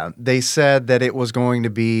 Yeah, they said that it was going to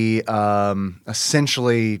be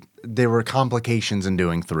essentially, there were complications in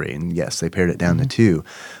doing 3, and yes, they pared it down to 2.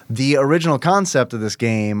 The original concept of this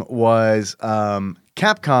game was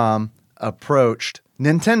Capcom approached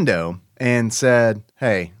Nintendo and said,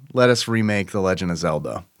 hey, let us remake The Legend of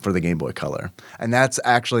Zelda for the Game Boy Color. And that's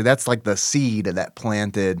like the seed that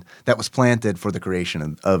was planted for the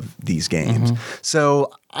creation of these games.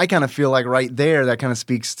 So I kind of feel like right there, that kind of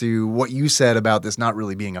speaks to what you said about this not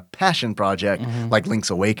really being a passion project like Link's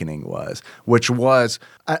Awakening was, which was,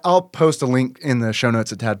 I'll post a link in the show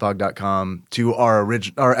notes at tadpog.com to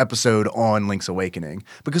our episode on Link's Awakening,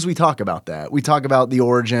 because we talk about that. We talk about the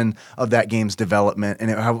origin of that game's development, and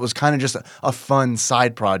it was kind of just a fun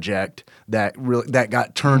side project that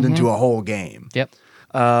got turned into a whole game. Yep.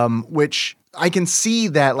 Which I can see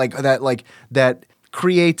that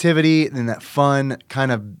creativity and that fun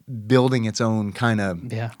kind of building its own kind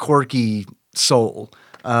of quirky soul.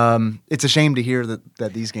 It's a shame to hear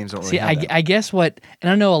that these games don't really have that. I guess and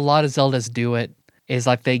I know a lot of Zeldas do it, is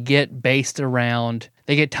like they get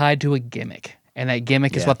tied to a gimmick. And that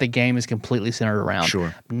gimmick is what the game is completely centered around.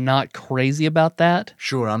 Sure. I'm not crazy about that.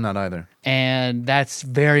 Sure, I'm not either. And that's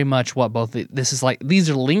very much what this is like. These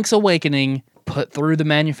are Link's Awakening put through the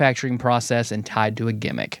manufacturing process and tied to a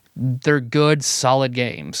gimmick. They're good, solid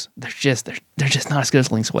games. They're just not as good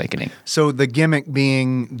as Link's Awakening. So the gimmick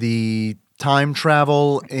being the time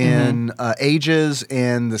travel in ages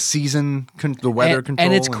and the season, the weather control.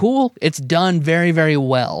 And it's cool. It's done very, very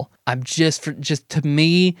well. I'm just to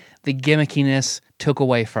me, the gimmickiness took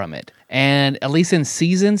away from it. And at least in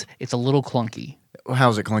Seasons, it's a little clunky.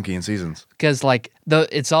 How's it clunky in Seasons? Because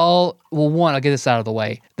it's all, well, one, I'll get this out of the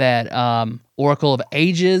way, that Oracle of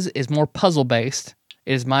Ages is more puzzle based.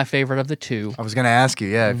 It is my favorite of the 2. I was going to ask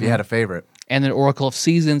you, if you had a favorite. And then Oracle of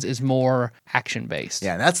Seasons is more action based.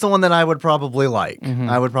 Yeah, that's the one that I would probably like.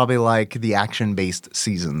 I would probably like the action based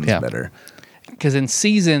Seasons better. Because in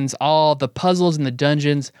Seasons, all the puzzles and the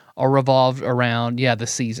dungeons are revolved around, the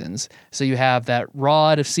seasons. So you have that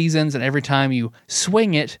rod of seasons, and every time you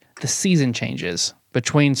swing it, the season changes.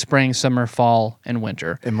 between spring, summer, fall, and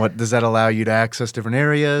winter. And what does that allow you to access different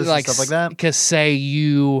areas and stuff like that? Because say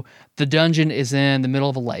the dungeon is in the middle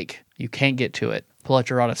of a lake. You can't get to it. Pull out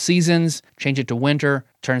your Rod of Seasons, change it to winter,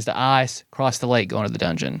 turns to ice, cross the lake, go into the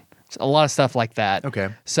dungeon. It's a lot of stuff like that. Okay.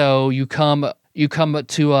 So you come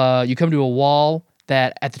to a wall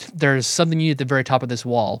that there's something you need at the very top of this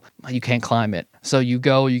wall. You can't climb it. So you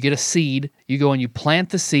go, you get a seed, you go and you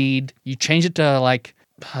plant the seed, you change it to like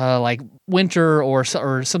winter or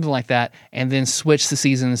something like that, and then switch the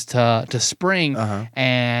seasons to spring,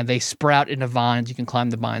 and they sprout into vines. You can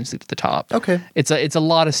climb the vines to the top. Okay. It's a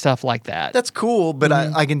lot of stuff like that. That's cool, but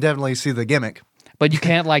I can definitely see the gimmick. But you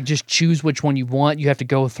can't like just choose which one you want. You have to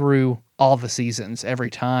go through all the seasons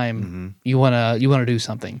every time you wanna do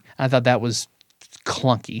something. I thought that was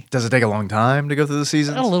clunky. Does it take a long time to go through the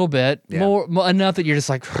seasons? A little bit. Yeah. More enough that you're just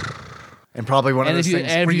like and probably one of those things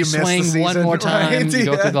where you miss the swing season. one more time, right? you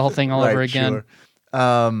go through the whole thing all over again.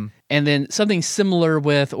 Sure. And then something similar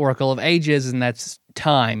with Oracle of Ages, and that's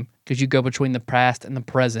time, because you go between the past and the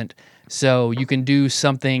present. So you can do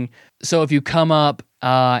something. So if you come up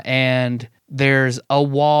and there's a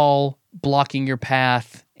wall blocking your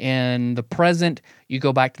path in the present, you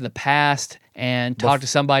go back to the past and talk to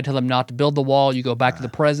somebody, tell them not to build the wall. You go back to the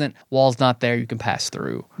present, wall's not there, you can pass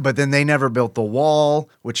through. But then they never built the wall,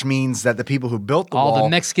 which means that the people who built the wall... All the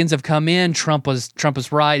Mexicans have come in. Trump was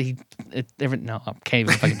right. I can't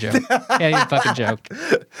even fucking joke. Can't even fucking joke.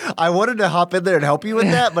 I wanted to hop in there and help you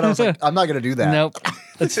with that, but I was like, I'm not going to do that. Nope.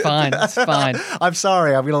 It's fine. It's fine. I'm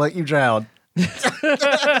sorry. I'm going to let you drown.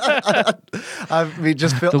 The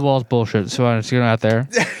wall's bullshit, so I'm just going out there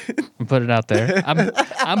and put it out there.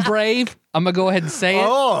 I'm brave. I'm gonna go ahead and say it.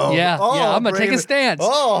 Yeah. I'm gonna take a stance.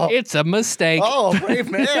 It's a mistake.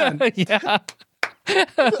 Brave man. Yeah.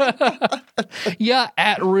 Yeah.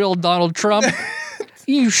 At real Donald Trump,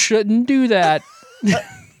 you shouldn't do that.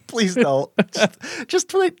 Please don't. Just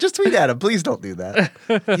tweet at him. Please don't do that.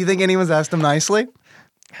 Do you think anyone's asked him nicely?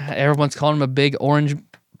 Everyone's calling him a big orange.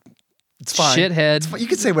 It's fine. Shithead. It's fine. You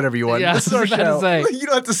can say whatever you want. Yeah, This is our show. say. You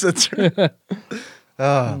don't have to censor.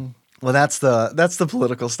 Well, that's the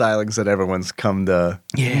political stylings that everyone's come to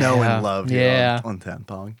know and love here on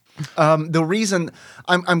Tadpog. The reason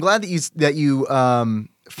I'm glad that you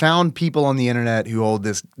found people on the internet who hold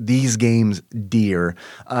these games dear.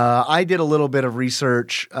 I did a little bit of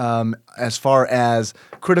research as far as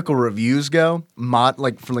critical reviews go,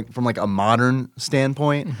 from a modern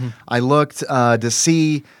standpoint. I looked to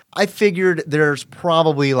see. I figured there's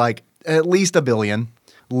probably like at least 1 billion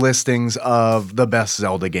listings of the best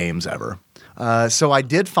Zelda games ever. So I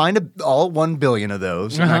did find all 1 billion of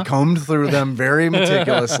those, and I combed through them very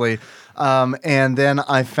meticulously. And then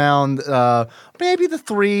I found maybe the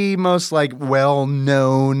 3 most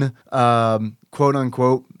well-known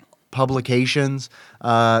quote-unquote publications,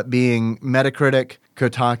 being Metacritic,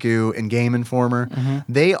 Kotaku, and Game Informer.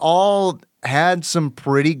 They all had some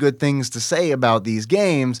pretty good things to say about these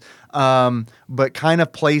games, but kind of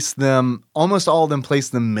almost all of them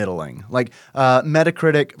placed them middling. Like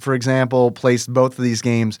Metacritic, for example, placed both of these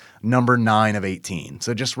games number 9 of 18.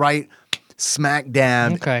 So just right smack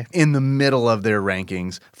dab in the middle of their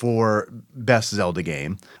rankings for best Zelda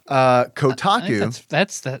game. Kotaku.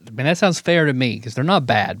 That sounds fair to me, because they're not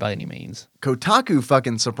bad by any means. Kotaku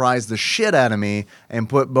fucking surprised the shit out of me and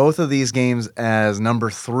put both of these games as number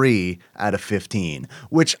 3 out of 15,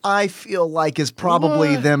 which I feel like is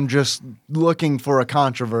probably them just looking for a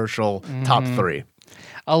controversial top 3.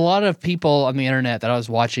 A lot of people on the internet that I was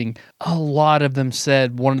watching, a lot of them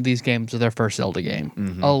said one of these games was their first Zelda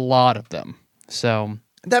game. A lot of them. So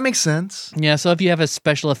that makes sense. Yeah, so if you have a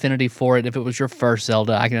special affinity for it, if it was your first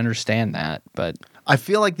Zelda, I can understand that. But I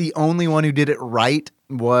feel like the only one who did it right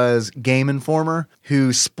was Game Informer,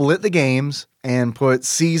 who split the games and put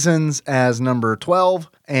Seasons as number 12,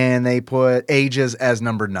 and they put Ages as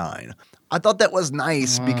number 9. I thought that was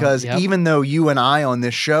nice because even though you and I on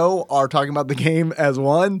this show are talking about the game as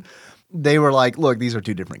one, they were like, look, these are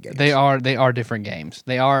 2 different games. They are different games.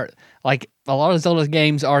 They are, like, a lot of Zelda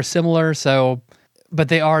games are similar, but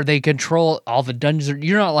they control all the dungeons.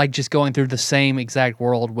 You're not like just going through the same exact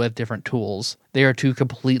world with different tools. They are 2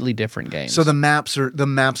 completely different games. So the maps are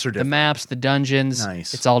different. The maps, the dungeons,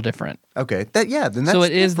 it's all different. Okay. Then that's so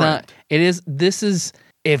it is different. This is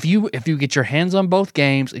if you get your hands on both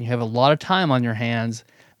games and you have a lot of time on your hands,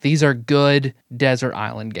 these are good desert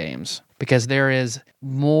island games, because there is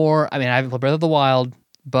more. I mean, I haven't played Breath of the Wild,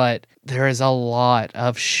 but there is a lot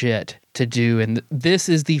of shit to do, and this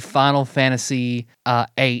is the Final Fantasy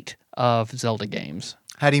 8 of Zelda games.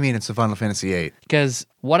 How do you mean it's the Final Fantasy 8? Because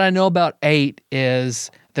what I know about 8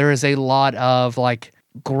 is there is a lot of like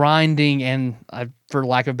grinding, and for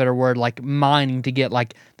lack of a better word, like mining to get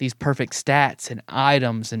like these perfect stats and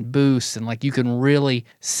items and boosts, and like you can really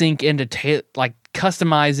sink into like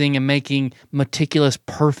customizing and making meticulous,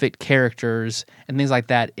 perfect characters and things like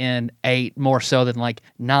that in 8 more so than like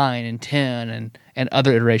 9 and 10 and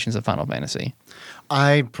other iterations of Final Fantasy.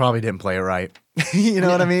 I probably didn't play it right. You know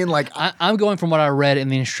what I mean? Like I'm going from what I read in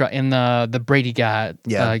the Brady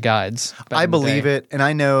guides. I believe it, and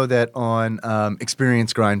I know that on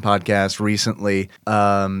Experience Grind podcast recently,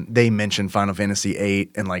 they mentioned Final Fantasy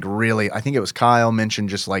VIII, and like really, I think it was Kyle mentioned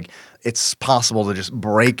just like it's possible to just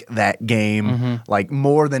break that game like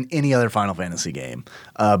more than any other Final Fantasy game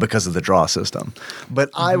because of the draw system. But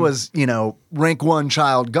I was, rank 1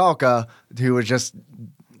 child Galka who was just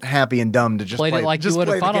happy and dumb to just played play it like just you would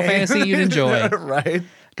a Final Fantasy you'd enjoy. Right.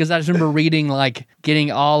 Because I just remember reading, like, getting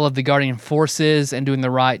all of the Guardian Forces and doing the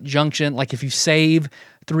right junction. Like, if you save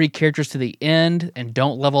 3 characters to the end and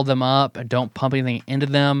don't level them up and don't pump anything into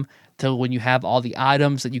them till when you have all the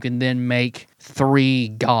items, that you can then make 3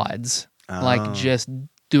 gods. Like, just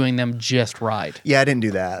doing them just right. Yeah, I didn't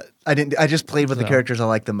do that. I just played with the characters I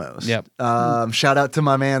like the most. Yep. Shout out to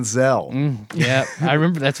my man Zell. Yeah, I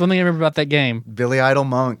remember. That's one thing I remember about that game. Billy Idol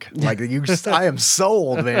Monk. Like I am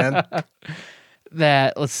sold, man.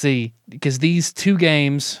 That, let's see, because these 2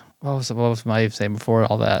 games. What was my saying before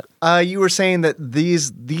all that? You were saying that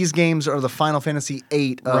these games are the Final Fantasy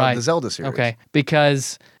VIII of the Zelda series. Okay,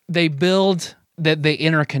 because they build that they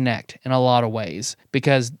interconnect in a lot of ways.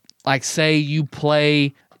 Because, like, say you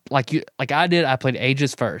play like I did, I played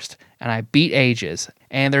Ages first, and I beat Ages.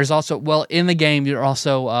 And there's also, in the game, there are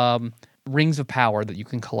also rings of power that you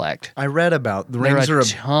can collect. I read about the rings. There are a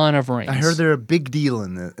ton of rings. I heard they're a big deal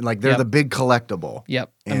in the they're the big collectible.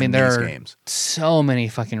 Yep. There are games. So many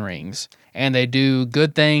fucking rings, and they do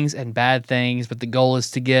good things and bad things. But the goal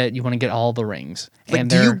is you want to get all the rings. Like,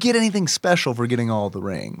 do you get anything special for getting all the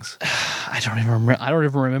rings? I don't even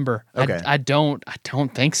remember. Okay. I don't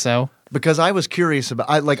think so. Because I was curious about,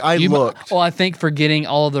 I looked. Well, I think for getting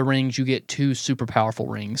all of the rings, you get 2 super powerful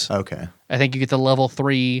rings. Okay. I think you get the level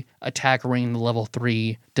 3 attack ring, the level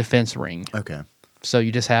 3 defense ring. Okay. So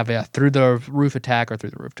you just have through the roof attack or through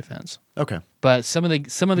the roof defense. Okay. But some of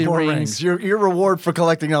the more rings. Your reward for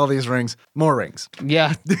collecting all these rings, more rings.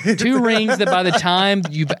 Yeah, 2 rings that by the time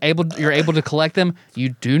you're able to collect them, you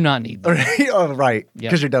do not need them. Oh, right.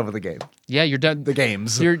 Because you're done with the game. Yeah, you're done. The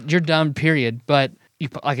games. You're done. Period. But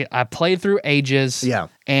I played through Ages. Yeah.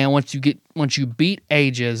 And once you beat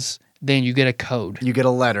Ages, then you get a code. You get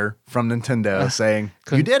a letter from Nintendo saying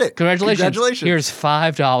you did it. Congratulations. Here's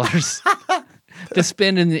 $5 to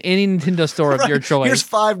spend in any Nintendo store of your choice. Here's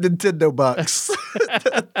 5 Nintendo bucks.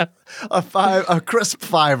 a crisp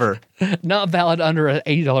 $5. Not valid under an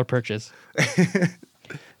 $80 purchase.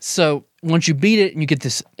 So once you beat it, you get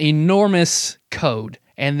this enormous code,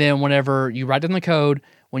 and then whenever you write down the code,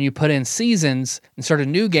 when you put in seasons and start a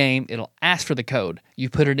new game, it'll ask for the code. You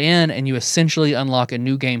put it in, and you essentially unlock a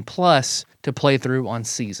new game plus to play through on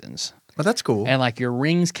seasons. Oh, that's cool. And like your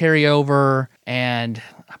rings carry over, and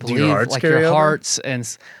I believe your hearts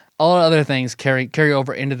and all other things carry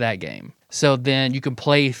over into that game. So then you can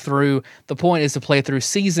play through. The point is to play through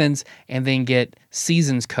seasons and then get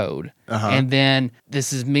seasons code. And then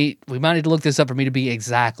this is me. We might need to look this up for me to be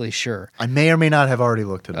exactly sure. I may or may not have already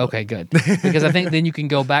looked it up. Okay, good. Because I think then you can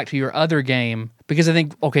go back to your other game. Because I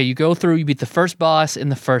think, you go through, you beat the first boss in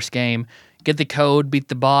the first game, get the code, beat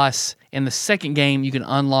the boss. In the second game, you can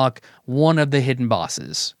unlock one of the hidden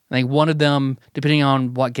bosses. I think one of them, depending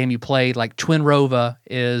on what game you played, like Twin Rova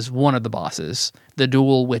is one of the bosses, the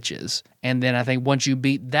dual witches. And then I think once you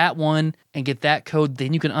beat that one and get that code,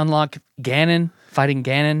 then you can unlock Ganon, fighting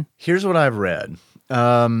Ganon. Here's what I've read.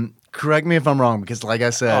 Correct me if I'm wrong, because like I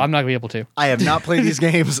said, I'm not going to be able to. I have not played these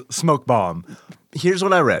games. Smoke bomb. Here's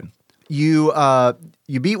what I read. You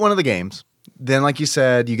beat one of the games. Then, like you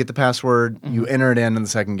said, you get the password, you enter it in the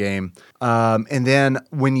second game. And then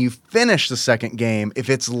when you finish the second game,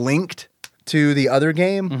 if it's linked to the other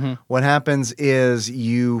game, what happens is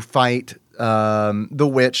you fight the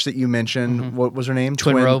witch that you mentioned. What was her name?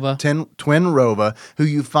 Twin Rova. Twin Rova, who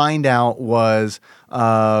you find out was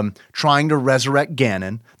trying to resurrect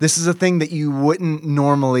Ganon. This is a thing that you wouldn't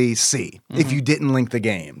normally see if you didn't link the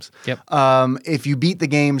games. Yep. If you beat the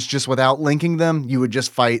games just without linking them, you would just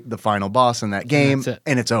fight the final boss in that game,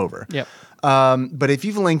 and it's over. Yep. But if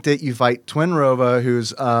you've linked it, you fight Twin Rova,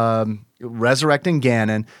 who's resurrecting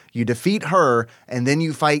Ganon. You defeat her, and then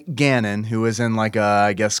you fight Ganon, who is in like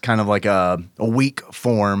I guess kind of like a weak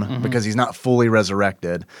form because he's not fully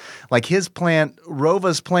resurrected. Like his plan,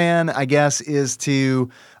 Rova's plan, I guess, is to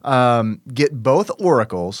get both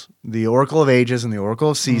oracles, the Oracle of Ages and the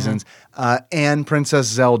Oracle of Seasons, and Princess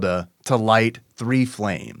Zelda to light 3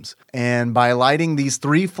 flames. And by lighting these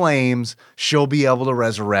 3 flames, she'll be able to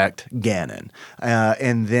resurrect Ganon.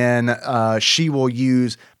 And then she will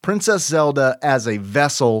use Princess Zelda as a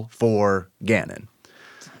vessel for Ganon.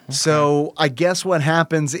 Okay. So I guess what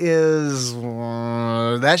happens is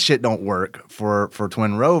that shit don't work for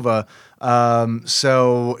Twin Rova.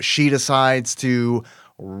 So she decides to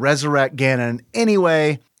resurrect Ganon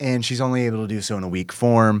anyway, and she's only able to do so in a weak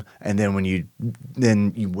form. And then when you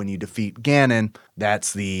defeat Ganon,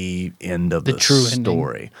 that's the end of the true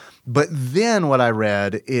story. ending. But then what I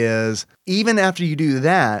read is even after you do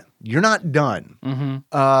that, you're not done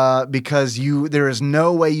because there is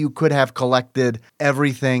no way you could have collected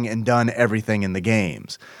everything and done everything in the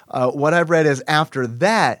games. What I've read is after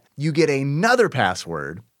that, you get another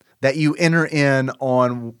password that you enter in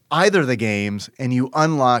on either of the games, and you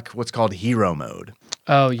unlock what's called hero mode.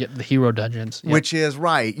 Oh, yeah, the hero dungeons. Yep. Which is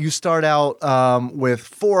right. You start out with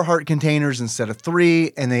 4 heart containers instead of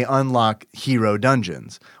 3, and they unlock hero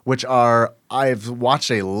dungeons, which are, I've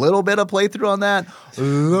watched a little bit of playthrough on that.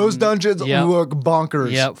 Those dungeons look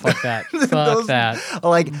bonkers. Yep, fuck that. Fuck that.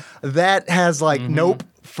 Like, that has like, nope,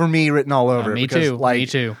 for me written all over it. Me because, too. Like, me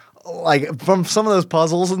too. Like from some of those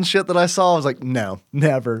puzzles and shit that I saw, I was like, no,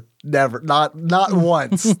 never, not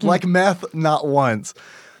once. Like meth, not once.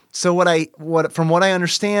 So from what I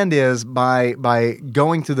understand is by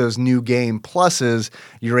going through those new game pluses,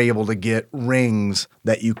 you're able to get rings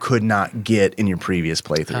that you could not get in your previous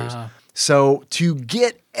playthroughs. So to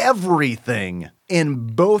get everything in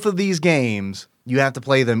both of these games, you have to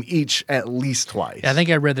play them each at least twice. Yeah, I think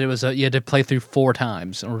I read that it was you had to play through 4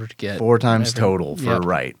 times in order to get 4 times total for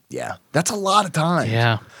right. Yeah, that's a lot of time.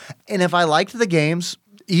 Yeah, and if I liked the games,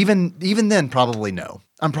 even then, probably no.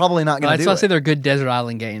 I'm probably not going to do it. I'd say they're good desert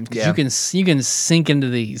island games because you can sink into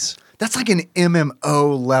these. That's like an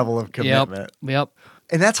MMO level of commitment. Yep.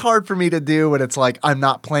 And that's hard for me to do when it's like I'm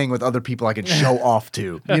not playing with other people I can show off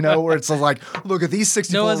to. You know, where it's like, look at these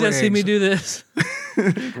 64 No one's going to see me do this.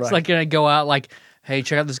 Right. It's like going to go out like, hey,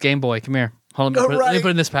 check out this Game Boy. Come here. Hold on. Let me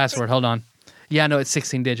put in this password. Hold on. Yeah, no, it's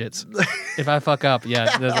 16 digits. If I fuck up, it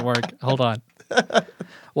doesn't work. Hold on.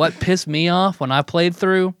 What pissed me off when I played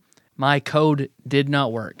through, my code did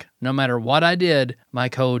not work. No matter what I did, my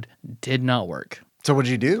code did not work. So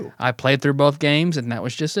what'd you do? I played through both games, and that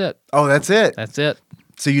was just it. Oh, that's it? That's it.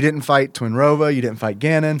 So you didn't fight Twin Rova, you didn't fight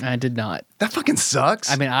Ganon? I did not. That fucking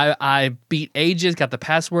sucks. I mean, I beat Ages, got the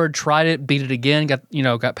password, tried it, beat it again,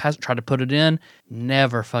 tried to put it in.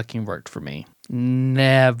 Never fucking worked for me.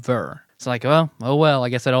 Never. It's like, oh well, I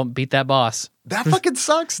guess I don't beat that boss. That fucking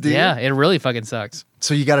sucks, dude. Yeah, it really fucking sucks.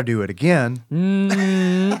 So you got to do it again.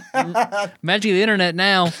 Magic of the internet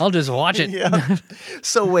now. I'll just watch it. Yeah.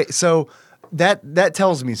 So wait, so that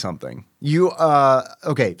tells me something. You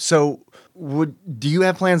okay, so do you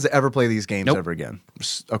have plans to ever play these games ever again?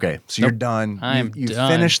 Okay, so you're done. You've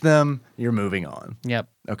done. finished them. You're moving on. Yep.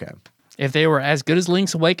 Okay. If they were as good as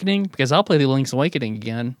Link's Awakening, because I'll play the Link's Awakening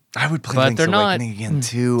again. I would play But Link's they're not. Awakening again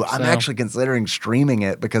too. I'm So- actually considering streaming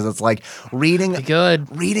it because it's like reading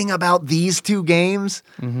about these 2 games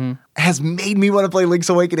has made me want to play Link's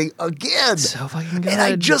Awakening again. So fucking good. And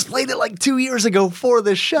I just played it like 2 years ago for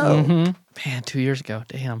this show. Man, 2 years ago.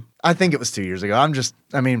 Damn. I think it was 2 years ago.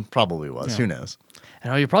 Probably was. Who knows? I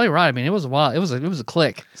know you're probably right. I mean, it was a while. It was a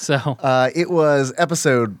click. So It was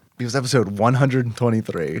episode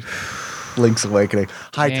 123. Link's Awakening.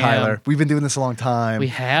 Hi, Damn. Tyler. We've been doing this a long time. we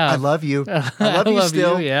have. I love you. I love you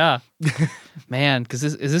still. You, yeah. Man, because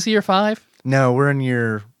is this year 5? No, we're in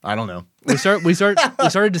year, I don't know. We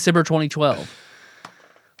started December 2012.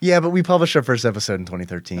 Yeah, but we published our first episode in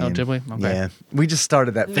 2013. Oh, did we? Okay. Yeah. We just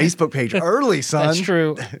started that Facebook page early, son. That's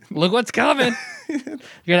true. Look what's coming. You're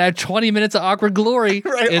gonna have 20 minutes of awkward glory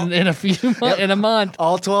in a few in a month.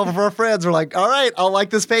 All 12 of our friends were like, all right, I'll like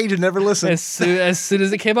this page and never listen. As soon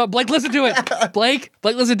as it came up, Blake, listen to it. Blake,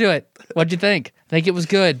 listen to it. What'd you think? Think it was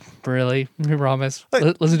good? Really? I promise.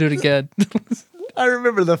 Listen to it again. I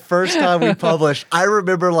remember the first time we published, I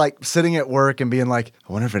remember like sitting at work and being like,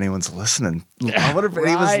 I wonder if anyone's lilistening. I wonder if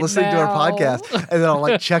anyone's listening to our podcast. And then I'll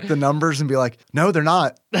like check the numbers and be like, no, they're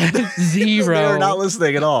not. 0. They're not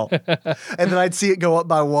listening at all. And then I'd see it go up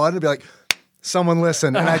by 1 and be like, someone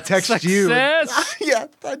listen. And I text you. Success. Yeah,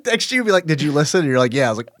 I'd text you and be like, did you listen? And you're like, yeah. I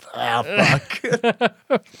was like, fuck.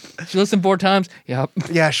 Did you listen 4 times? Yep.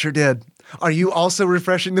 Yeah, sure did. Are you also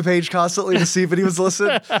refreshing the page constantly to see if anyone's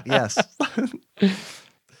listened? Yes.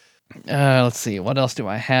 Let's see. What else do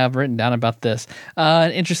I have written down about this?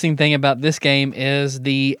 An interesting thing about this game is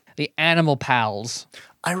the animal pals.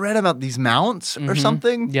 I read about these mounts or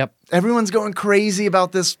something. Yep. Everyone's going crazy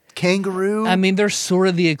about this kangaroo. I mean, they're sort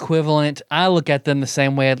of the equivalent. I look at them the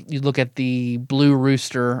same way you look at the blue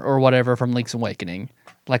rooster or whatever from Link's Awakening.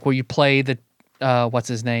 Like where you play the, what's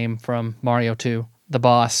his name from Mario 2? The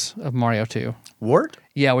boss of Mario 2. Wart?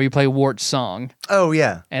 Yeah, where you play Wart's song. Oh,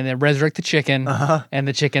 yeah. And then resurrect the chicken, and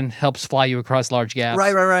the chicken helps fly you across large gaps.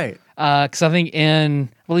 Right. Because I think I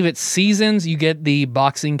believe it's Seasons, you get the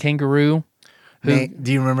boxing kangaroo. Nate,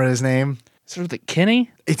 do you remember his name? Sort of the Kenny?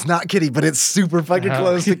 It's not Kitty, but it's super fucking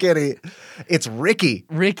close to Kitty. It's Ricky.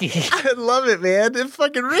 Ricky. I love it, man. It's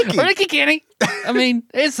fucking Ricky. Ricky Kenny. I mean,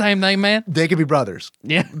 it's the same thing, man. They could be brothers.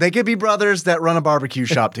 Yeah. They could be brothers that run a barbecue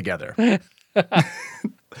shop together.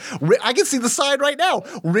 I can see the sign right now.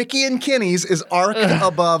 Ricky and Kenny's is arced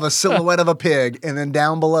above a silhouette of a pig, and then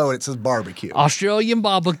down below it says barbecue. Australian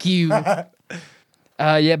barbecue.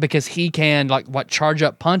 Yeah, because he can charge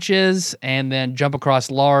up punches and then jump across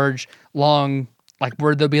long, like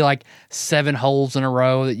where there'll be like 7 holes in a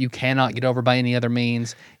row that you cannot get over by any other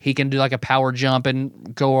means. He can do like a power jump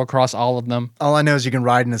and go across all of them. All I know is you can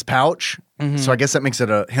ride in his pouch. So I guess that makes it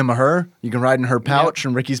a him or her. You can ride in her pouch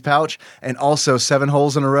and Ricky's pouch, and also 7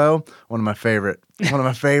 holes in a row. One of my favorite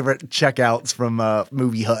checkouts from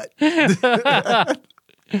Movie Hut.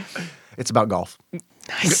 It's about golf.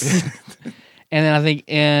 Nice. And then I think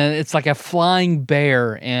it's like a flying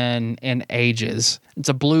bear in Ages. It's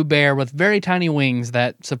a blue bear with very tiny wings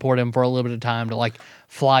that support him for a little bit of time to like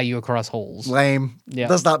fly you across holes. Lame. Yeah.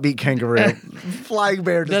 Does not beat kangaroo. Flying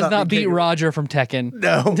bear does not beat kangaroo. Roger from Tekken.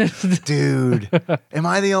 No. Dude. Am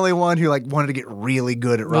I the only one who wanted to get really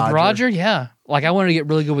good at Roger? With Roger, yeah. Like I wanted to get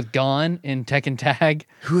really good with Gon in Tekken Tag.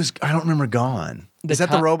 I don't remember Gon. Is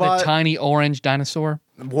that the robot? The tiny orange dinosaur.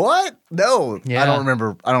 What? No. Yeah. I don't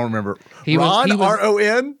remember. He Ron? was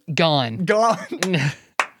R-O-N? Gon. Gon.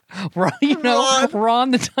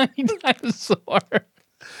 Ron the tiny dinosaur.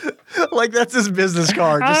 Like that's his business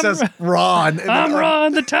card. Just says Ron. I'm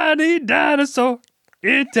Ron the tiny dinosaur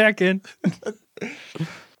in Tekken.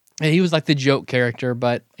 Yeah, he was like the joke character,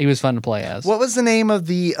 but he was fun to play as. What was the name of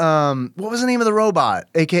the robot?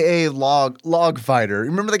 AKA log fighter.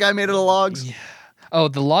 Remember the guy made out of logs? Yeah. Oh,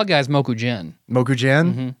 the log guy's Mokujin.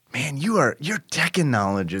 Mokujin? Mm-hmm. Man, your Tekken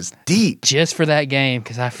knowledge is deep. Just for that game,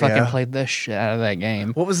 because I fucking played the shit out of that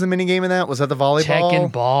game. What was the mini game in that? Was that the volleyball? Tekken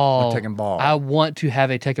Ball. Or Tekken Ball. I want to have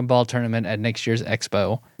a Tekken Ball tournament at next year's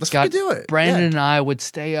Expo. Let's do it. Brandon and I would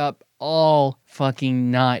stay up all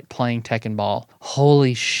fucking night playing Tekken Ball.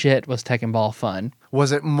 Holy shit, was Tekken Ball fun.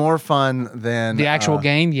 Was it more fun than the actual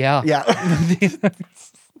game? Yeah. Yeah.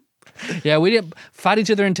 Yeah, we didn't fight each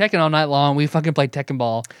other in Tekken all night long. We fucking played Tekken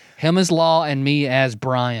Ball. Him as Law and me as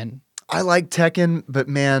Brian. I like Tekken, but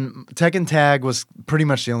man, Tekken Tag was pretty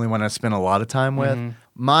much the only one I spent a lot of time with.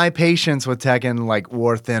 My patience with Tekken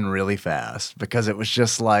wore thin really fast because it was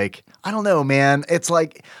just like, I don't know, man. It's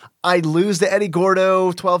like I lose to Eddie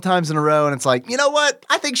Gordo 12 times in a row, and it's like, you know what?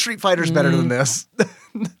 I think Street Fighter's better than this.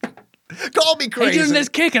 Call me crazy. He's doing this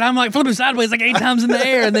kick, and I'm like flipping sideways like 8 times in the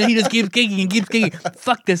air, and then he just keeps kicking and keeps kicking.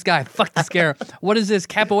 Fuck this guy. Fuck this guy. What is this,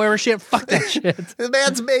 capoeira shit? Fuck that shit. The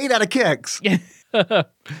man's made out of kicks.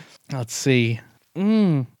 Let's see.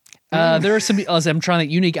 There are some, I'm trying to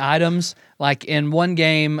think, unique items. Like in one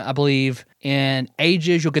game, I believe, in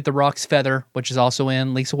Ages, you'll get the Rock's Feather, which is also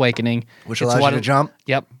in Link's Awakening. Which allows you to jump?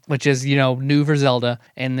 Yep, which is, new for Zelda.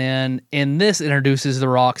 And then in this, it introduces the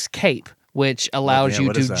Rock's Cape, which allows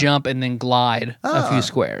you to jump and then glide a few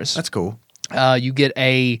squares. That's cool. You get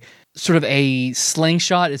a sort of a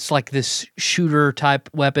slingshot. It's like this shooter type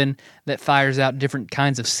weapon that fires out different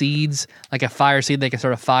kinds of seeds, like a fire seed they can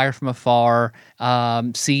sort of fire from afar.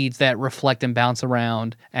 Seeds that reflect and bounce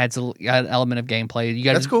around adds an element of gameplay.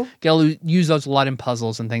 That's cool. You got to use those a lot in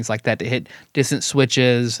puzzles and things like that to hit distance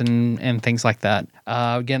switches and things like that.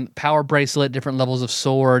 Again, power bracelet, different levels of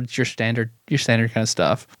swords, your standard kind of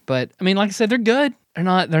stuff. But I mean, like I said, they're good. They're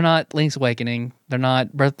not Link's Awakening. They're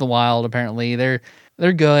not Breath of the Wild. Apparently, they're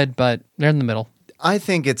good, but they're in the middle. I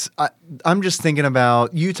think I'm just thinking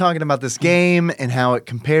about you talking about this game and how it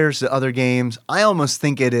compares to other games. I almost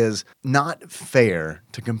think it is not fair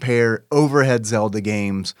to compare overhead Zelda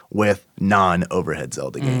games with non-overhead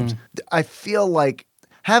Zelda games. I feel like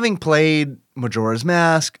having played Majora's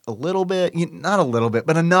Mask a little bit, not a little bit,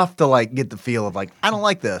 but enough to get the feel of I don't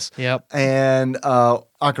like this. Yep. And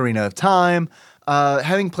Ocarina of Time.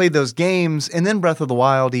 having played those games and then Breath of the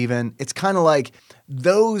Wild even, it's kind of like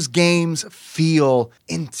those games feel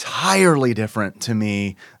entirely different to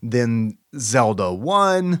me than Zelda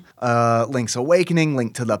 1, Link's Awakening,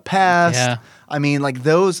 Link to the Past. Yeah. I mean, like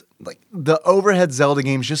those, like the overhead Zelda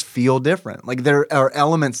games just feel different. Like there are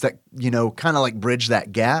elements that, kind of like bridge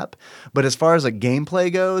that gap. But as far as like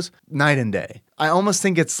gameplay goes, night and day. I almost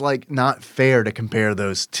think it's like not fair to compare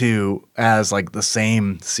those two as like the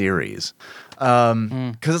same series.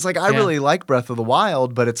 Because it's like, I really like Breath of the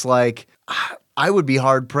Wild, but it's like, I would be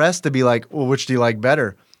hard pressed to be like, well, which do you like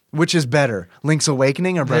better? Which is better, Link's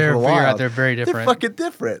Awakening or Breath of the Wild? You're right, they're very different. They're fucking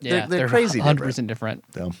different. Yeah, they're crazy 100% different.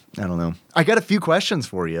 So, I don't know. I got a few questions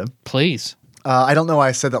for you. Please. I don't know why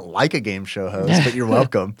I said that like a game show host, but you're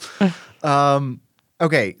welcome.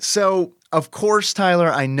 Okay, so of course,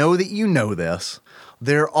 Tyler, I know that you know this.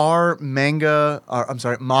 There are manga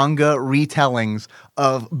retellings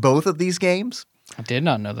of both of these games. I did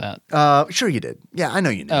not know that. Sure you did. Yeah, I know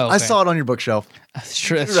you know. Oh, okay. I saw it on your bookshelf. That's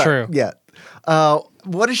true. That's Right, true. Yeah.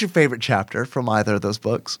 What is your favorite chapter from either of those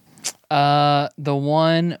books? The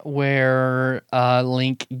one where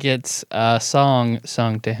Link gets a song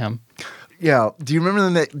sung to him. Yeah. Do you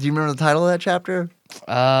remember the title of that chapter?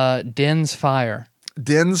 Din's Fire.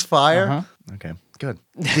 Din's Fire? Uh-huh. Okay, good.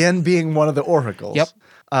 Din being one of the oracles. Yep.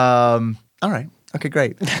 All right. Okay,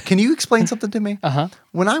 great. Can you explain something to me? Uh-huh.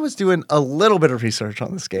 When I was doing a little bit of research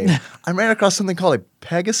on this game, I ran across something called a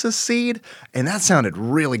Pegasus seed, and that sounded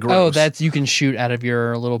really gross. Oh, that's you can shoot out of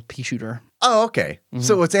your little pea shooter. Oh, okay. Mm-hmm.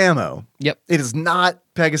 So it's ammo. Yep. It is not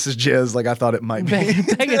Pegasus jizz like I thought it might be.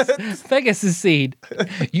 Pegasus seed.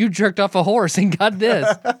 You jerked off a horse and got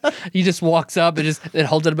this. He just walks up and it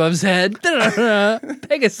holds it above his head.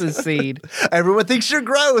 Pegasus seed. Everyone thinks you're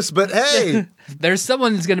gross, but hey. There's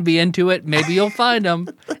someone that's going to be into it. Maybe you'll find them.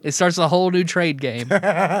 It starts a whole new trade game.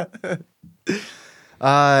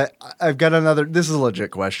 I've got another. This is a legit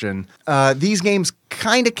question. These games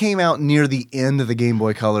kind of came out near the end of the Game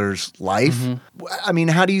Boy Color's life. Mm-hmm. I mean,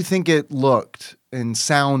 how do you think it looked and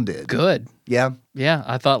sounded? Good. Yeah. Yeah,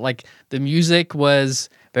 I thought like the music was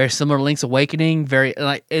very similar to Link's Awakening.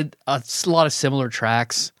 A lot of similar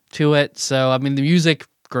tracks to it. So I mean, the music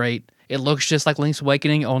great. It looks just like Link's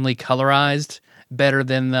Awakening, only colorized better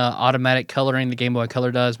than the automatic coloring the Game Boy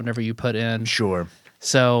Color does whenever you put in. Sure.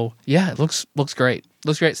 So yeah, it looks great.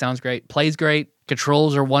 Looks great, sounds great, plays great,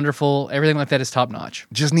 controls are wonderful. Everything like that is top notch.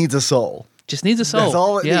 Just needs a soul. Just needs a soul. That's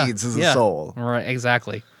all it needs is a soul. Right,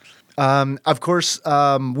 exactly. Of course,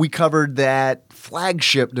 we covered that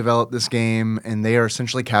Flagship developed this game, and they are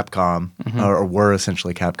essentially Capcom, or were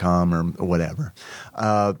essentially Capcom, or whatever.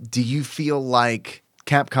 Do you feel like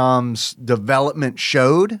Capcom's development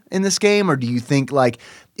showed in this game, or do you think like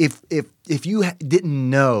if you didn't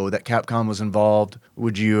know that Capcom was involved,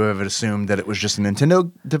 would you have assumed that it was just a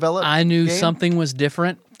Nintendo developed? I knew game? something was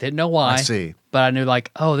different. Didn't know why. I see, but I knew like,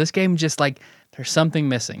 oh, this game just like there's something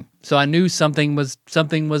missing. So I knew something was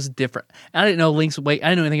different. I didn't know I didn't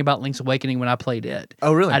know anything about Link's Awakening when I played it.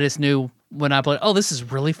 Oh, really? I just knew when I played, oh, this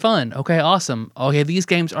is really fun. Okay, awesome. Okay, these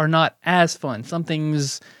games are not as fun.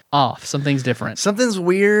 Something's off. Something's different. Something's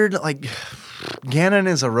weird. Like Ganon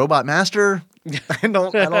is a robot master. I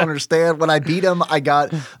don't understand. When I beat him, I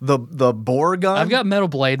got the boar gun. I've got Metal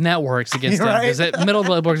Blade, and that works against him. Right? Because Metal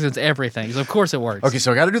Blade works against everything. So of course it works. Okay,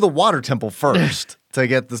 so I got to do the water temple first to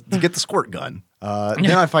get the squirt gun.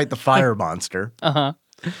 Then I fight the fire monster. No,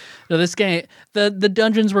 this game, the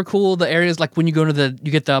dungeons were cool. The areas like when you go to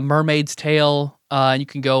you get the Mermaid's Tail, and you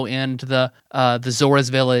can go into the Zora's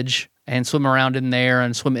Village and swim around in there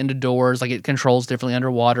and swim into doors. Like it controls differently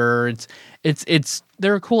underwater.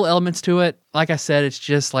 There are cool elements to it. Like I said, it's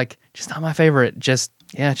just not my favorite. It just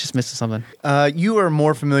missing something. You are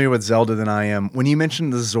more familiar with Zelda than I am. When you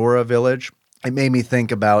mentioned the Zora Village, it made me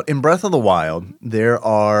think about in Breath of the Wild, there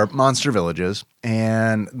are monster villages,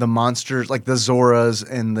 and the monsters like the Zoras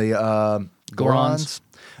and the Gorons,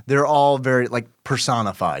 they're all very like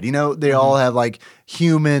personified. You know, they all have like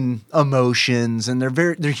human emotions, and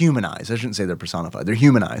they're humanized. I shouldn't say they're personified. They're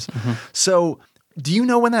humanized. So, do you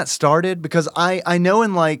know when that started? Because I know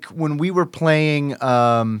in like when we were playing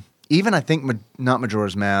even I think not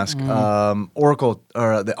Majora's Mask, Oracle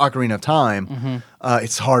or the Ocarina of Time.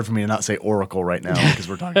 It's hard for me to not say Oracle right now because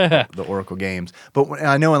we're talking about the Oracle games. But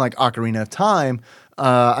I know in like Ocarina of Time,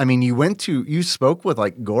 I mean, you spoke with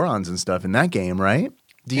like Gorons and stuff in that game, right?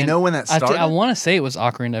 Do you know when that started? I want to say it was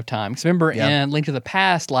Ocarina of Time. Because remember in Link to the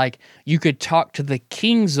Past, like you could talk to the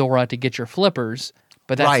King Zora to get your flippers,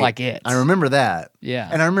 but that's like it. I remember that. Yeah.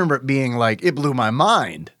 And I remember it being like, it blew my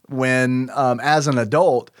mind when as an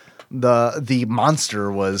adult, the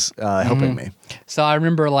monster was helping me. So I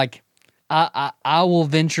remember like I will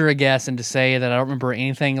venture a guess and to say that I don't remember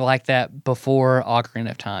anything like that before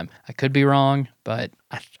Ocarina of Time. I could be wrong, but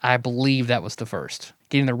I believe that was the first.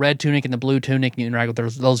 Getting the red tunic and the blue tunic, and you interact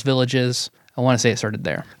with those villages. I want to say it started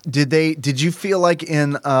there. Did you feel like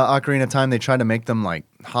in Ocarina of Time they tried to make them like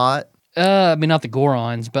hot? I mean, not the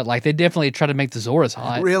Gorons, but like they definitely tried to make the Zoras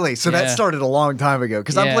hot. Really? So that started a long time ago.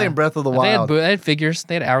 Because I'm playing Breath of the Wild. They had figures.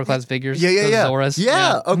 They had hourglass figures. Yeah. Zoras.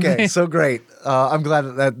 Yeah. Okay. So great. I'm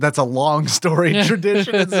glad that's a long story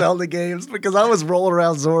tradition in Zelda games because I was rolling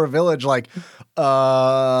around Zora Village like,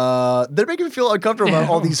 they're making me feel uncomfortable about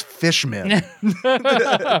all these fishmen.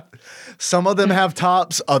 Some of them have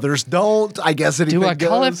tops, others don't. I guess anything Do I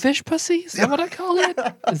call goes. it fish pussy? Is that what I call it?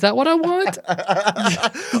 Is that what I want?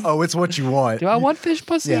 Oh, it's what you want. Do I want fish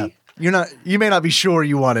pussy? Yeah. You may not be sure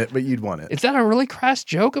you want it, but you'd want it. Is that a really crass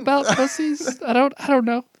joke about pussies? I don't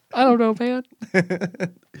know. I don't know, man.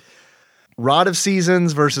 Rod of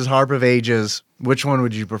Seasons versus Harp of Ages. Which one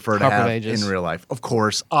would you prefer to Harp of have Ages. in real life? Of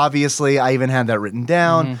course. Obviously, I even had that written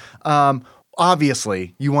down.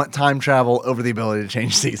 Obviously, you want time travel over the ability to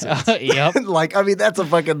change seasons. Yep. That's a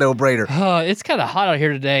fucking no-brainer. It's kind of hot out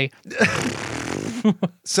here today.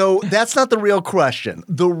 So that's not the real question.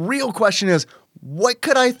 The real question is, what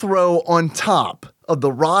could I throw on top of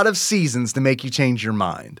the Rod of Seasons to make you change your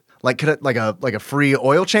mind? Like, could it like a free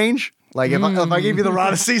oil change? Like if I gave you the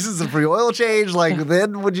Rod of Seasons and free oil change, like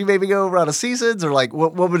then would you maybe go Rod of Seasons or like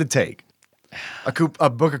what would it take? A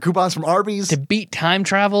book of coupons from Arby's To beat time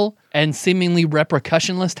travel and seemingly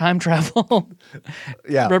repercussionless time travel.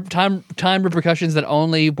 Yeah, time repercussions that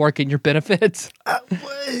only work in your benefits.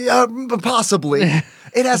 possibly.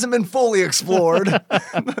 It hasn't been fully explored.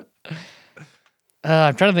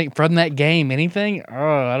 I'm trying to think from that game. Anything?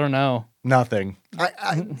 Oh, I don't know. Nothing.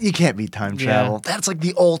 You can't beat time travel. Yeah. That's like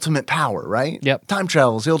the ultimate power, right? Yep. Time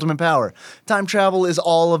travel is the ultimate power. Time travel is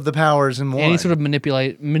all of the powers in one. Any sort of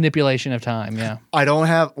manipulation of time. Yeah. I don't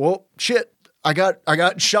have. Well, shit. I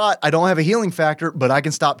got shot. I don't have a healing factor, but I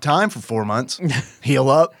can stop time for 4 months. Heal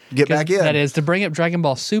up, get back in. That is to bring up Dragon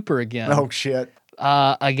Ball Super again. Oh shit.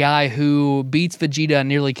 A guy who beats Vegeta and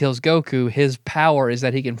nearly kills Goku. His power is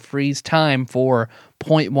that he can freeze time for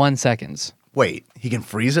 0.1 seconds. Wait, he can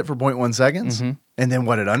freeze it for 0.1 seconds? Mm-hmm. And then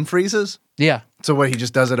what, it unfreezes? Yeah. So what, he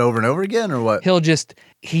just does it over and over again, or what?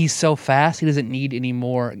 He's so fast, he doesn't need any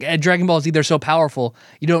more. Dragon Ball Z, they're so powerful,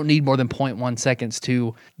 you don't need more than 0.1 seconds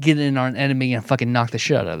to get in on an enemy and fucking knock the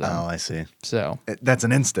shit out of them. Oh, I see. So. That's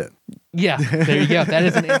an instant. Yeah, there you go. That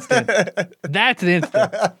is an instant. That's an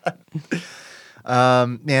instant.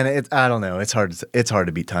 Man, I don't know. It's hard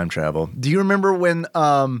to beat time travel. Do you remember when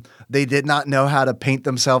they did not know how to paint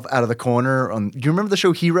themselves out of the corner? Do you remember the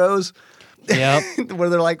show Heroes? Yep. Where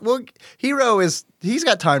they're like, well, he's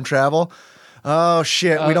got time travel. Oh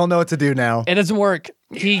shit, we don't know what to do now. It doesn't work.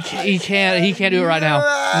 He can't do it right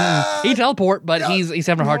now. He teleport, but he's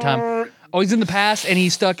having a hard time. Oh, he's in the past and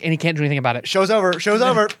he's stuck and he can't do anything about it. Show's over.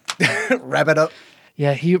 Wrap it up.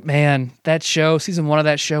 Yeah, that show, season 1 of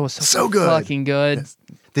that show was so good. Fucking good. Yes.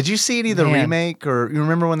 Did you see any of the remake, or you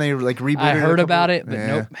remember when they like rebooted? I heard about it, but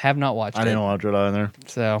nope, have not watched it. I didn't watch it either.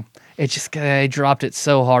 So they dropped it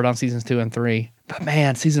so hard on seasons 2 and 3. But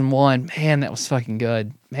man, season 1, man, that was fucking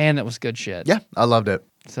good. Man, that was good shit. Yeah, I loved it.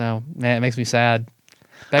 So man, it makes me sad.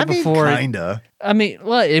 Kinda. I mean,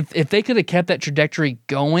 well, if they could have kept that trajectory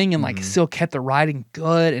going and like still kept the writing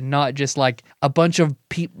good and not just like a bunch of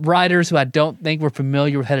writers who I don't think were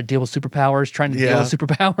familiar with how to deal with superpowers, trying to deal with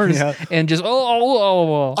superpowers, and just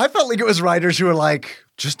I felt like it was writers who were like,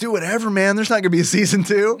 just do whatever, man. There's not going to be a season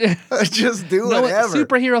 2. Just do whatever.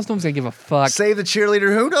 Superheroes, no one's gonna give a fuck. Save the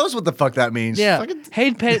cheerleader. Who knows what the fuck that means? Yeah,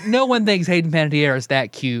 no one thinks Hayden Panettiere is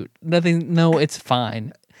that cute. Nothing. No, it's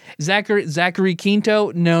fine. Zachary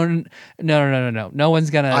Quinto? No. No one's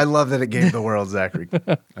gonna. I love that it gave the world Zachary.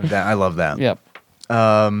 I love that. Yep.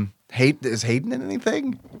 Is Hayden in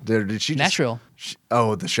anything? Did she Nashville?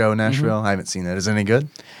 The show Nashville. I haven't seen that. Is it any good?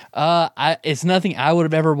 It's nothing I would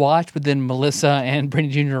have ever watched, but then Melissa and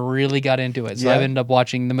Brittany Jr. really got into it, so I've ended up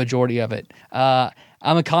watching the majority of it.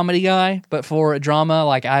 I'm a comedy guy, but for a drama,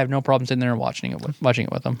 like I have no problem sitting there and watching it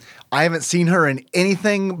with them. I haven't seen her in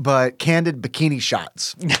anything but candid bikini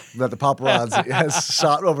shots that the paparazzi has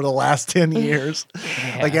shot over the last 10 years.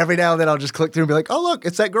 Yeah. Like every now and then I'll just click through and be like, oh look,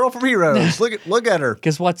 it's that girl from Heroes. Look at her.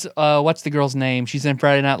 Because what's the girl's name? She's in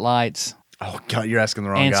Friday Night Lights. Oh God, you're asking the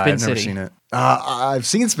wrong and guy. Spin I've never City. seen it. I've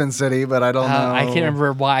seen Spin City, but I don't know. I can't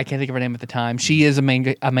remember why. I can't think of her name at the time. She is a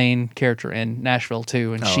main character in Nashville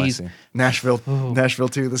too, and she's Nashville 2,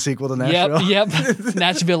 the sequel to Nashville. Yep.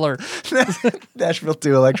 Nashviller. Nashville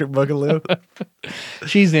 2, Electric Boogaloo.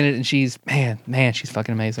 She's in it, and she's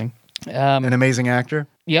fucking amazing. An amazing actor?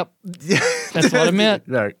 Yep. That's what I meant.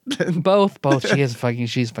 Right. Both. She's a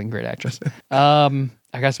fucking great actress. I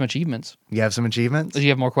got some achievements. You have some achievements? Do you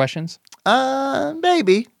have more questions?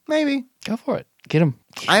 Maybe. Go for it. Get them.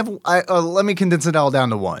 Let me condense it all down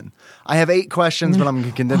to one. I have 8 questions, but I'm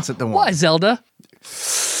going to condense it to one. Why Zelda?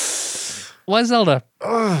 Why Zelda?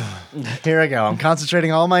 Here I go. I'm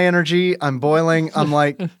concentrating all my energy. I'm boiling. I'm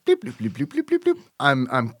like, bloop, bloop, bloop, bloop, bloop, bloop,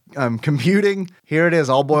 bloop. I'm computing. Here it is.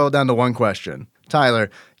 All boiled down to one question. Tyler,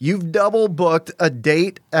 you've double booked a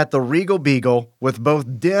date at the Regal Beagle with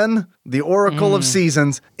both Din, the Oracle of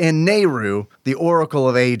Seasons, and Nehru, the Oracle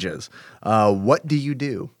of Ages. What do you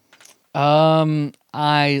do?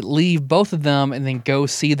 I leave both of them and then go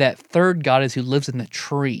see that third goddess who lives in the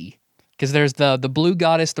tree. Because there's the blue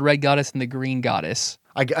goddess, the red goddess, and the green goddess.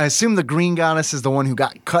 I assume the green goddess is the one who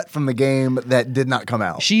got cut from the game that did not come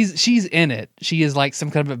out. She's in it. She is like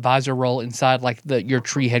some kind of advisor role inside like your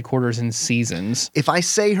tree headquarters in Seasons. If I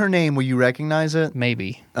say her name, will you recognize it?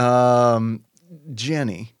 Maybe. Jenny.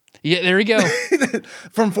 Yeah, there we go.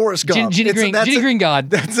 From Forrest Gump. Jenny Green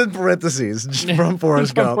God. That's in parentheses. From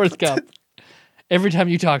Forrest Gump. Forrest Gump. Every time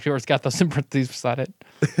you talk to her, it's got those in parentheses beside it.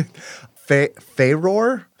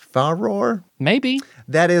 Faror? Maybe.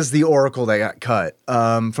 That is the Oracle that got cut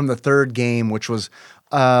from the third game, which was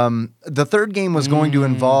the third game was going to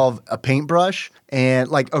involve a paintbrush. And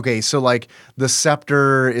the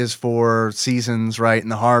scepter is for seasons, right?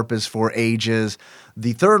 And the harp is for ages.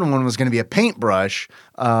 The third one was going to be a paintbrush,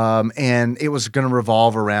 and it was going to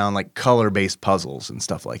revolve around like color-based puzzles and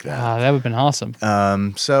stuff like that. That would have been awesome.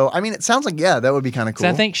 So, I mean, it sounds like, that would be kind of cool.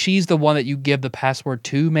 I think she's the one that you give the password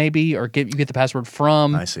to, maybe, or you get the password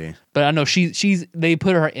from. I see. But I know they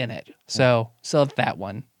put her in it. So that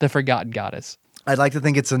one, the Forgotten Goddess. I'd like to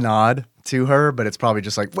think it's a nod to her, but it's probably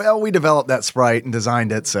just like, well, we developed that sprite and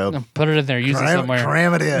designed it, so put it in there, use it somewhere.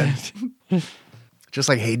 Cram it in. Just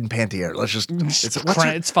like Hayden Panettiere. Let's just...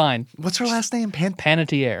 It's fine. What's her last name?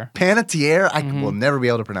 Panettiere. Panettiere? I will never be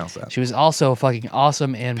able to pronounce that. She was also fucking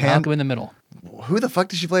awesome in Malcolm in the Middle. Who the fuck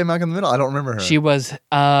did she play in Malcolm in the Middle? I don't remember her. She was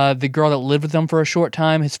the girl that lived with him for a short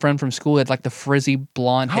time. His friend from school had like the frizzy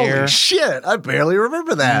blonde hair. Holy shit. I barely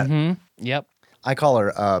remember that. Mm-hmm. Yep. I call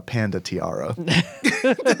her Panda Tiara.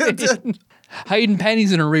 Hiding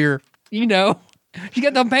panties in her rear. You know. She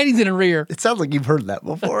got them panties in her rear. It sounds like you've heard that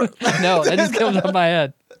before. No, that just comes up my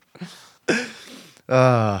head.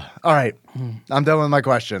 All right. I'm done with my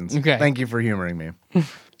questions. Okay. Thank you for humoring me.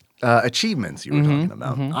 Achievements you were talking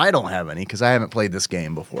about. I don't have any because I haven't played this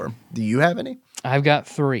game before. Do you have any? I've got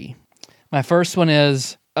 3. My first one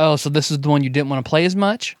is, so this is the one you didn't want to play as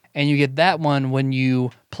much, and you get that one when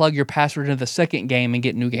you plug your password into the second game and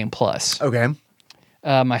get New Game Plus. Okay.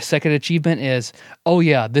 My second achievement is,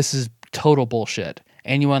 this is total bullshit.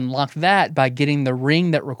 And you unlock that by getting the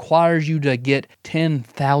ring that requires you to get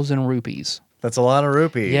 10,000 rupees. That's a lot of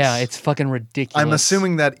rupees. Yeah, it's fucking ridiculous. I'm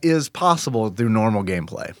assuming that is possible through normal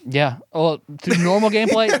gameplay. Yeah. Well, through normal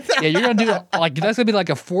gameplay, you're going to do, that's going to be like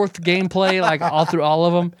a 4th gameplay, like all through all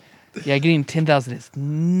of them. Yeah, getting 10,000 is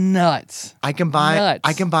nuts. I can buy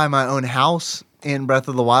my own house in Breath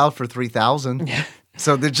of the Wild for 3,000.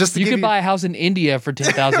 So they're just you could buy a house in India for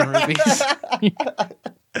 10,000 rupees.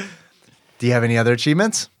 Do you have any other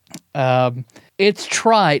achievements? It's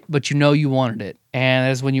trite, but you wanted it. And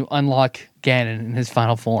that's when you unlock Ganon in his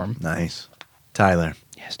final form. Nice. Tyler.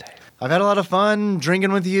 Yes, Dave. I've had a lot of fun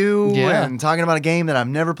drinking with you and talking about a game that I've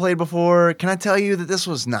never played before. Can I tell you that this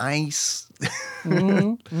was nice?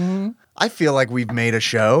 I feel like we've made a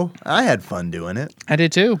show. I had fun doing it. I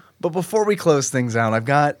did too. But before we close things out, I've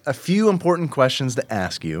got a few important questions to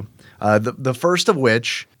ask you. The first of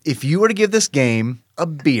which, if you were to give this game a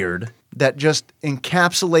beard that just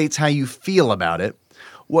encapsulates how you feel about it,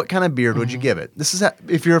 what kind of beard would you give it? This is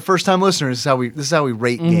if you're a first-time listener, this is how we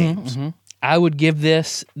rate games. I would give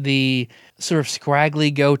this the sort of scraggly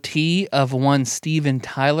goatee of one Steven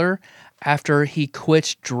Tyler after he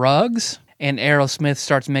quits drugs and Aerosmith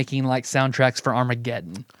starts making like soundtracks for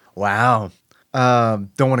Armageddon. Wow. Don't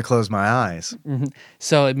want to close my eyes.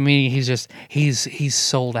 So meaning he's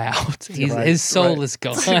sold out. His soul is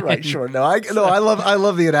gone. Right, sure. No, I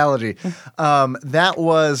love the analogy. That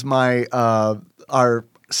was my our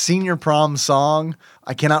senior prom song.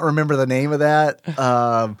 I cannot remember the name of that.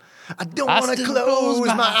 I don't want to close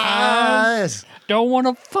my eyes. Don't want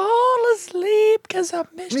to fall asleep because I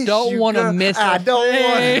miss you. Don't want to miss I don't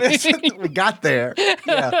want to miss it. We got there.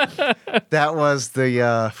 Yeah. That was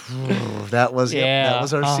the that was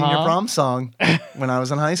our senior prom song when I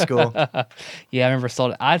was in high school. Yeah, I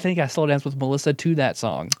remember I think I slow danced with Melissa to that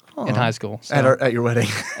song in high school. So. At your wedding.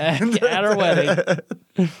 At our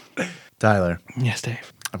wedding. Tyler. Yes,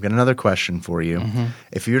 Dave. I've got another question for you.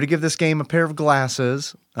 If you were to give this game a pair of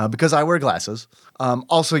glasses, because I wear glasses,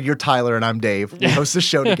 also you're Tyler and I'm Dave. We host the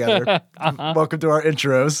show together. Welcome to our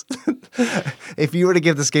intros. If you were to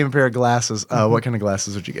give this game a pair of glasses, what kind of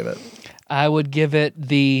glasses would you give it? I would give it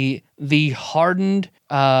the hardened,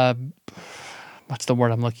 what's the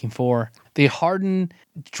word I'm looking for? The hardened,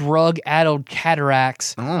 drug-addled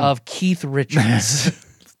cataracts of Keith Richards.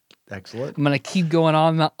 Excellent. I'm gonna keep going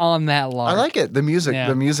on that line. I like it. The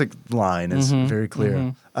music line is very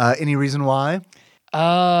clear. Any reason why?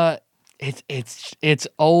 It's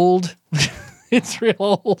old. It's real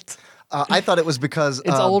old. I thought it was because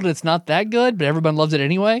It's old. It's not that good, but everyone loves it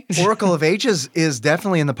anyway. Oracle of Ages is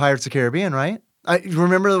definitely in the Pirates of the Caribbean, right? You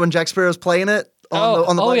remember when Jack Sparrow's playing it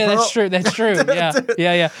on the Black yeah, Pearl? that's true. That's true.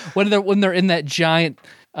 Yeah. When they're in that giant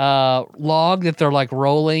log that they're like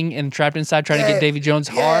rolling and trapped inside, trying to get Davy Jones'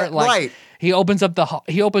 heart. Like, right. He opens up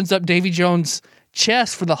Davy Jones'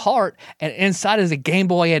 chest for the heart, and inside is a Game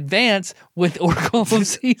Boy Advance with Oracle of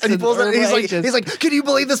Seasons. And he pulls it. He's like, can you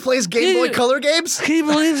believe this plays Game Boy Color games? Can you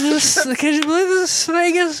believe this? Can you believe this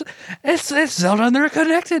thing is? It's Zelda and they're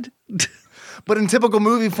connected. But in typical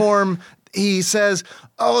movie form, he says,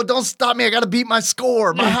 "Oh, don't stop me! I got to beat my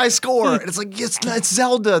score, my high score." And it's like, it's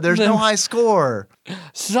Zelda. There's no high score.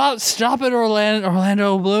 Stop it,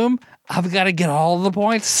 Orlando Bloom. I've got to get all the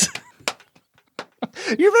points.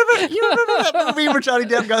 You remember that movie where Johnny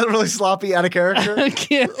Depp got really sloppy out of character?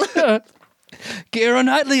 Keira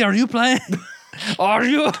Knightley, are you playing? Are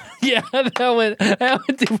you? Yeah, that went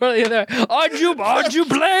too far the other. Aren't you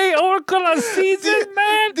play Oracle of Seasons,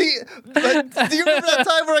 man? Do you remember that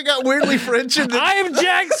time where I got weirdly French? I am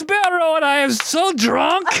Jack Sparrow, and I am so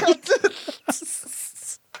drunk.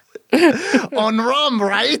 On rum,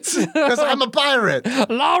 right? Because I'm a pirate.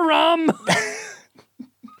 La rum.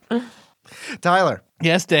 Tyler.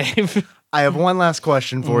 Yes, Dave. I have one last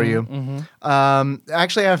question for you.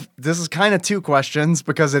 Actually, this is kind of two questions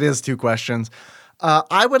because it is two questions.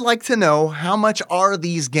 I would like to know, how much are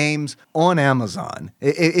these games on Amazon?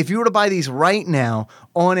 If you were to buy these right now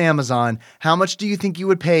on Amazon, how much do you think you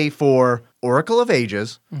would pay for Oracle of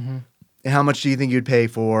Ages? And how much do you think you'd pay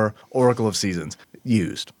for Oracle of Seasons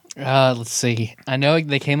used? Let's see. I know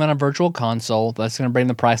they came on a virtual console. That's going to bring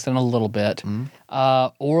the price down a little bit.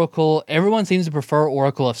 Oracle, everyone seems to prefer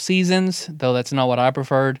Oracle of Seasons, though that's not what I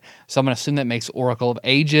preferred. So I'm going to assume that makes Oracle of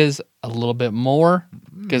Ages a little bit more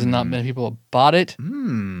because not many people have bought it.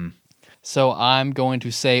 So I'm going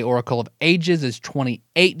to say Oracle of Ages is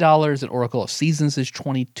 $28 and Oracle of Seasons is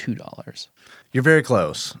 $22. You're very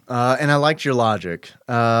close. And I liked your logic.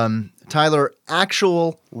 Tyler,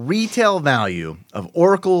 actual retail value of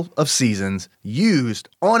Oracle of Seasons used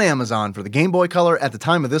on Amazon for the Game Boy Color at the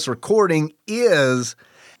time of this recording is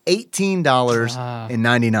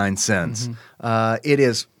 $18.99. It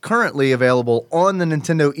is currently available on the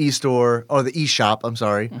Nintendo eStore, or the eShop,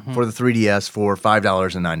 for the 3DS for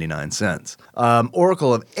 $5.99.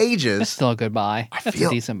 Oracle of Ages. That's still a good buy. That's a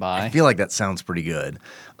decent buy. I feel like that sounds pretty good.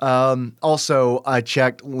 Also, I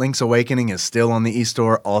checked, Link's Awakening is still on the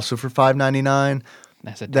eStore, also for $5.99.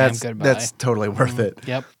 That's a damn good buy. That's totally worth it.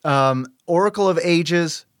 Yep. Oracle of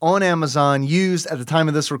Ages on Amazon, used at the time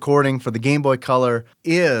of this recording for the Game Boy Color,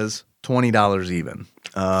 is $20 even.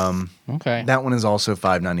 Okay. That one is also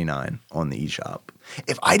 $5.99 on the eShop.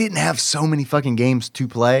 If I didn't have so many fucking games to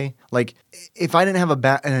play, like if I didn't have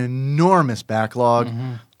an enormous backlog,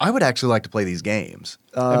 I would actually like to play these games.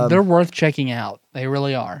 They're worth checking out. They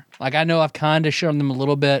really are. Like, I know I've kind of shown them a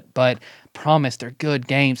little bit, but promise they're good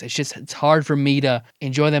games. It's hard for me to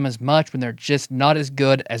enjoy them as much when they're just not as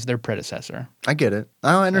good as their predecessor. I get it.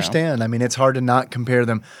 I understand. So. I mean, it's hard to not compare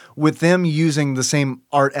them. With them using the same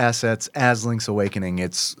art assets as Link's Awakening,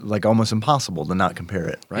 it's like almost impossible to not compare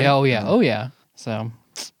it, right? Yeah, oh yeah. So,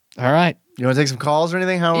 all right. You want to take some calls or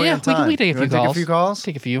anything? How are we on time? We can take a few calls.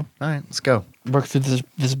 Take a few? All right, let's go. Work through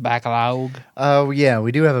this backlog. Yeah,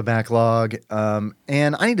 we do have a backlog.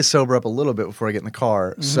 And I need to sober up a little bit before I get in the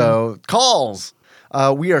car. So, calls.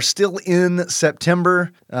 We are still in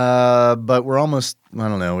September, but we're almost, I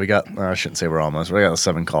don't know, I shouldn't say we're almost. We got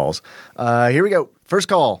 7 calls. Here we go. First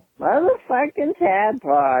call. Motherfucking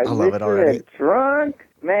Tadpog. I love it already. This is a drunk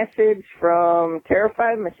message from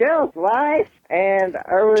Terrified Michelle's wife, and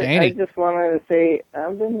I just wanted to say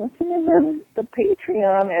I've been listening to the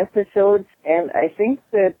Patreon episodes, and I think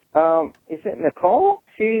that is it Nicole?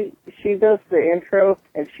 She does the intro,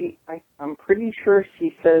 and I'm pretty sure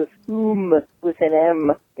she says whom with an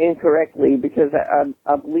M incorrectly, because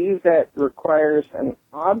I believe that requires an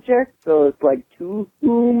object, so it's like to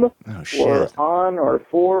whom, or on, or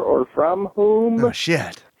for, or from whom. Oh,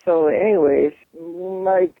 shit. So anyways,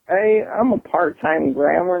 like, I'm a part-time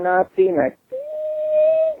grammar Nazi, and I think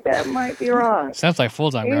that might be wrong. Sounds like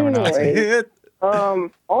full-time grammar Nazi.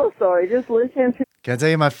 Also, I just listened to... Can I tell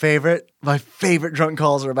you my favorite drunk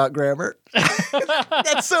calls are about grammar?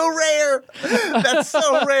 That's so rare. That's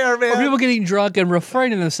so rare, man. Or people getting drunk and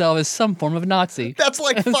referring to themselves as some form of Nazi. That's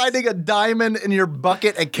like finding a diamond in your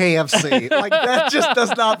bucket at KFC. Like, that just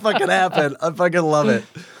does not fucking happen. I fucking love it.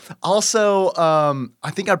 Also,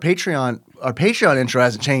 I think our Patreon intro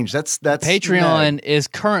hasn't changed. That's Patreon Meg. is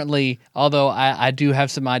currently, although I do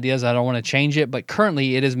have some ideas, I don't want to change it, but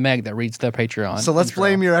currently it is Meg that reads the Patreon. So let's intro.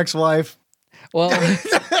 blame your ex-wife. Well,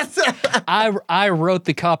 I wrote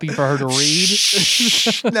the copy for her to read.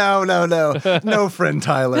 No, friend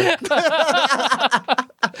Tyler.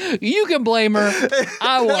 You can blame her.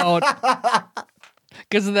 I won't.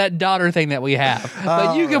 Because of that daughter thing that we have.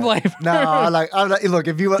 But you can blame her. No, I'm like, look,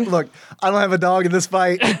 I don't have a dog in this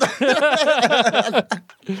fight.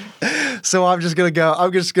 So I'm just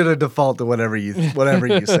gonna default to whatever you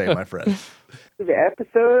say, my friend. The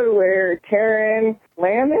episode where Taryn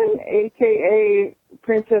Landon, a.k.a.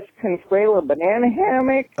 Princess Consuela Banana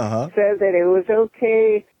Hammock, said that it was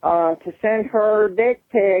okay to send her dick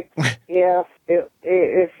pic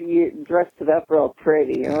if you dressed it up real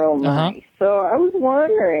pretty and real nice. So I was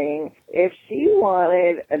wondering if she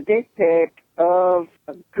wanted a dick pic of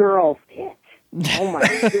a girl's tit. Oh my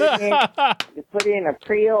goodness. To put in a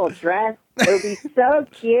Creole dress. It would be so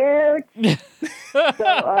cute. So,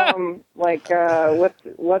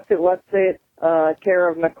 what's it? Care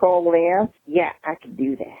of Nicole Lance? Yeah, I can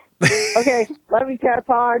do that. Okay, love you,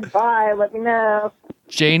 Catapod. Bye, let me know.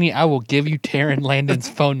 Janie, I will give you Taryn Landon's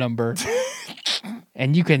phone number,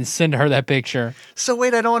 and you can send her that picture. So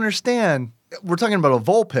wait, I don't understand. We're talking about a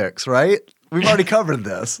Vulpix, right? We've already covered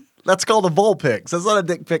this. That's called a Vulpix. That's not a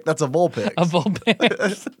dick pic. That's a Vulpix. A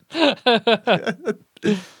Vulpix.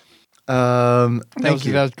 Thank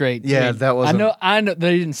you. That was great. Yeah, Janie. that was. I know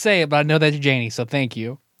they didn't say it, but I know that's Janie. So thank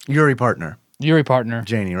you. Yuri partner. Yuri partner.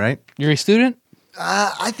 Janie, right? Yuri student.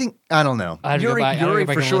 I don't know. Yuri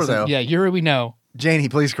for sure listen. though. Yeah, Yuri we know. Janie,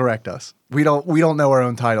 please correct us. We don't know our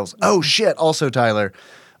own titles. Oh shit. Also, Tyler,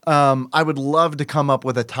 I would love to come up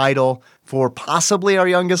with a title for possibly our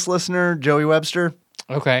youngest listener, Joey Webster.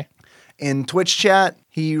 Okay. In Twitch chat,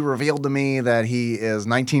 he revealed to me that he is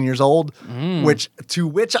 19 years old, which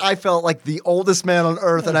I felt like the oldest man on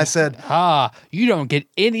earth, and I said, you don't get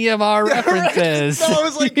any of our references. So I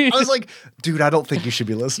was like, dude, I don't think you should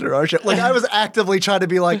be listening to our show. Like, I was actively trying to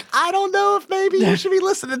be like, I don't know if maybe you should be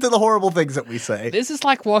listening to the horrible things that we say. This is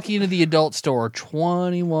like walking into the adult store,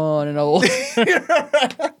 21 and old.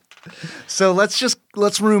 So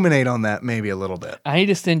let's ruminate on that maybe a little bit. I need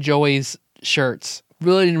to send Joey's shirts.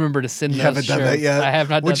 Really didn't remember to send those shirts. You haven't done that yet? I have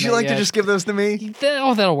not done that yet. Would you like to just give those to me?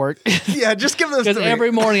 That'll work. Yeah, just give those to me. Because every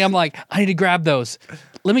morning I'm like, I need to grab those.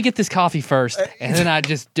 Let me get this coffee first. And then I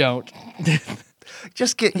just don't.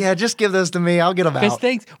 Just give those to me. I'll get them out.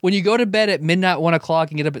 Because when you go to bed at midnight, 1 o'clock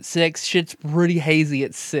and get up at 6, shit's pretty hazy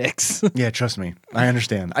at 6. Yeah, trust me. I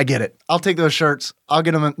understand. I get it. I'll take those shirts. I'll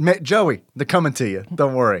get them. Joey, they're coming to you.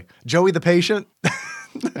 Don't worry. Joey the patient.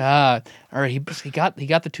 All right, he got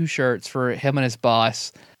the 2 shirts for him and his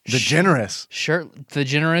boss. The generous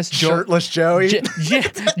shirtless Joey.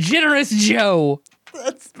 Generous Joe.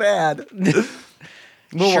 That's bad.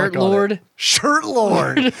 Shirt Lord. Shirt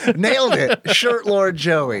Lord. Nailed it. Shirt Lord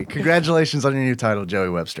Joey. Congratulations on your new title, Joey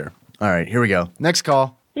Webster. All right, here we go. Next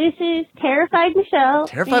call. This is Terrified Michelle.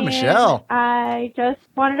 Terrified Michelle. I just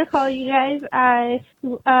wanted to call you guys.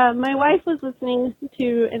 My wife was listening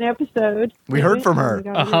to an episode. We heard from her.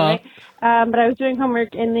 But I was doing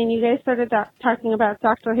homework, and then you guys started talking about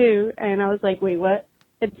Doctor Who, and I was like, wait, what?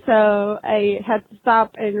 And so I had to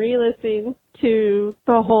stop and re-listen to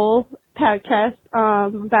the whole podcast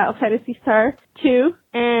about Phantasy Star 2,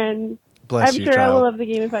 and I'm sure I will love the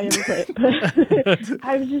game if I ever play it. But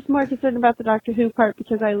I was just more concerned about the Doctor Who part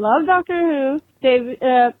because I love Doctor Who. David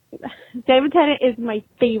Tennant is my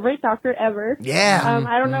favorite Doctor ever. Yeah.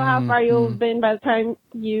 I don't know how far you'll have been by the time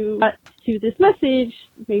you got to this message.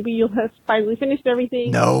 Maybe you'll have finally finished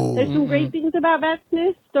everything. No. There's some great things about Matt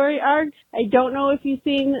Smith's story arc. I don't know if you've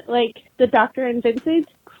seen, like, The Doctor and Vincent.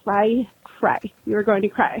 Cry. You're going to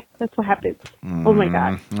cry. That's what happens. Oh my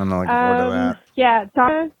god. I'm not looking forward to that. Yeah,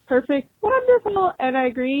 Donna, perfect, wonderful. And I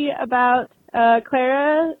agree about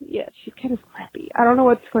Clara. Yeah, she's kind of crappy. I don't know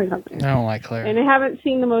what's going on there. I don't like Clara. And I haven't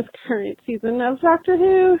seen the most current season of Doctor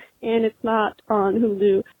Who, and it's not on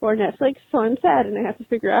Hulu or Netflix, so I'm sad, and I have to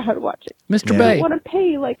figure out how to watch it. Mr. I Bay. don't want to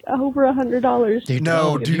pay like over $100.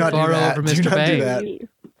 No, do not do that. Over Mr. Bay. Do that.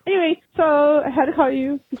 Anyway, So I had to call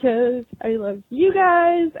you because I love you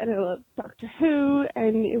guys and I love Doctor Who,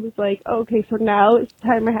 and it was like, okay, so now it's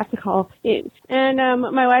time I have to call in. And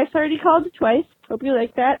my wife's already called twice. Hope you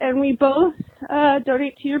like that. And we both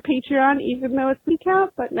donate to your Patreon, even though it's week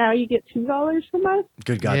out, but now you get $2 from us.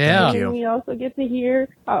 Good God, Yeah. thank And you. we also get to hear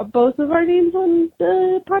both of our names on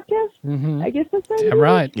the podcast. Mm-hmm. I guess that's right. Yeah,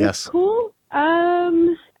 right. Yes. Cool. I don't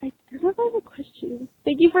know if I have a question.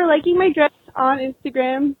 Thank you for liking my dress on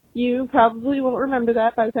Instagram. You probably won't remember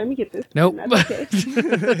that by the time you get this. Nope. And that's okay.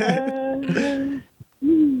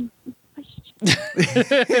 Question.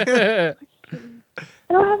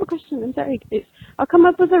 I don't have a question. I'm sorry, guys. I'll come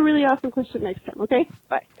up with a really awesome question next time, okay?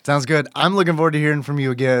 Bye. Sounds good. I'm looking forward to hearing from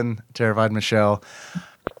you again, Terrified Michelle.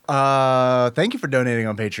 Thank you for donating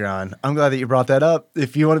on Patreon. I'm glad that you brought that up.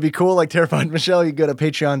 If you want to be cool like Terrified Michelle, you go to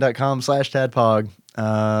patreon.com/tadpog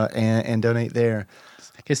and donate there.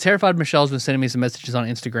 Because Terrified Michelle's been sending me some messages on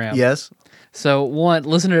Instagram. Yes. So one,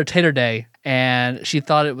 listened to her Tater Day, and she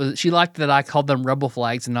liked that I called them rebel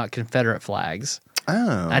flags and not Confederate flags.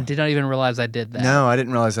 Oh. I did not even realize I did that. No, I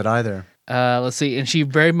didn't realize that either. Let's see. And she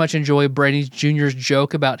very much enjoyed Brady Jr.'s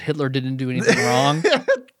joke about Hitler didn't do anything wrong.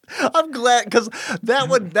 I'm glad because that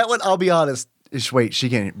one, I'll be honest. Wait,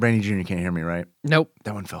 Brandy Jr. can't hear me, right? Nope.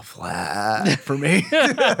 That one fell flat for me.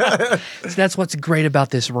 So that's what's great about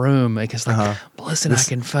this room. Because Melissa and I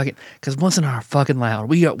can fucking, because Melissa and I are fucking loud.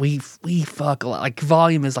 We fuck loud. Like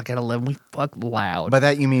volume is like at 11. We fuck loud. By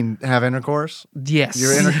that you mean have intercourse? Yes.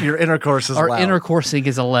 Your intercourse is Our loud. intercoursing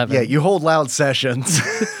is 11. Yeah, you hold loud sessions.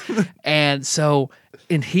 And so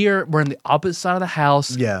in here, we're in the opposite side of the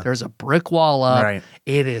house. Yeah. There's a brick wall up. Right.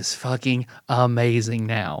 It is fucking amazing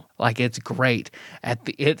now. Like, it's great.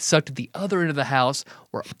 It sucked at the other end of the house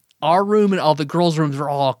where our room and all the girls' rooms were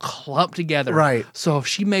all clumped together. Right. So if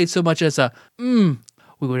she made so much as a, we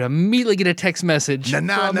would immediately get a text message from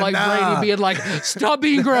Brady being like, stop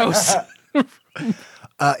being gross.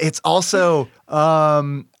 It's also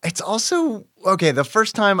okay. The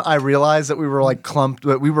first time I realized that we were like clumped,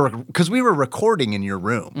 but we were recording in your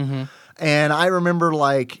room. Mm-hmm. And I remember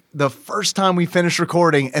like the first time we finished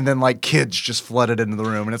recording and then like kids just flooded into the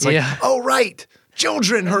room. And it's like, Yeah. oh, right.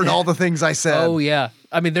 Children heard all the things I said. Oh, yeah.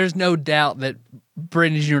 I mean, there's no doubt that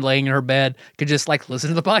Brittany Jr. laying in her bed could just like listen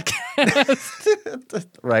to the podcast.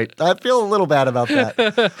 Right. I feel a little bad about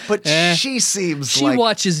that. But she seems She like...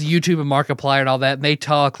 watches YouTube and Markiplier and all that, and they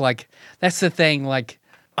talk like, that's the thing, like,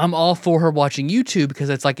 I'm all for her watching YouTube because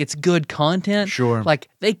it's like, it's good content. Sure. Like,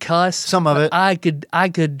 they cuss. Some of but it. I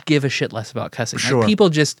could give a shit less about cussing. Sure. Like, people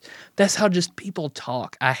just, that's how just people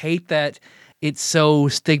talk. I hate that it's so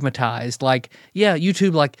stigmatized. Like, yeah,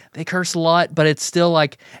 YouTube, like, they curse a lot, but it's still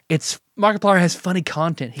like, Markiplier has funny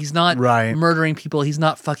content. He's not Right. murdering people. He's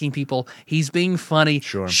not fucking people. He's being funny.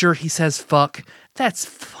 Sure. He says fuck. That's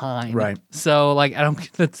fine. Right. So, like, I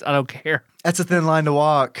don't care. That's a thin line to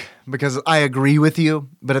walk because I agree with you,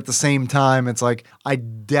 but at the same time, it's like I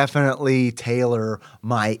definitely tailor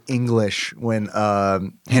my English when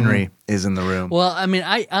Henry is in the room. Well, I mean,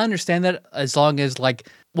 I understand that as long as, like,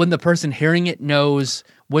 when the person hearing it knows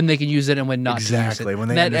when they can use it and when not to use it. Exactly, when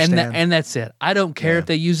they understand. And that's it. I don't care if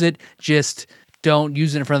they use it, just don't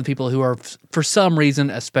use it in front of people who are, for some reason,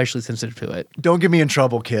 especially sensitive to it. Don't get me in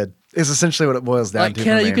trouble, kid. Is essentially what it boils down Like, to.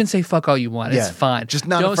 For me. you can say fuck all you want. Yeah. It's fine. Just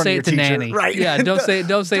not in don't front say of it to your teacher. Nanny. Right. Yeah, don't say it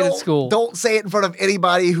at school. Don't say it in front of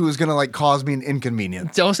anybody who's going to like cause me an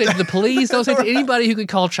inconvenience. Don't say it to the police. Don't say it to anybody who could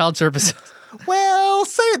call child services. Well,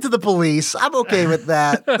 say it to the police. I'm okay with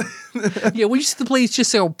that. Yeah, when you see the police, just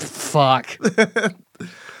say, oh, fuck.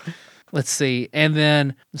 Let's see. And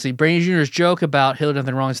then, Brady Jr.'s joke about Hitler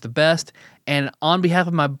Nothing Wrong is the best. And on behalf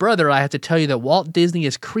of my brother, I have to tell you that Walt Disney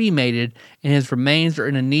is cremated and his remains are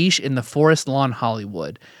in a niche in the Forest Lawn,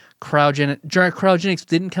 Hollywood. Cryogenics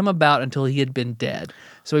didn't come about until he had been dead.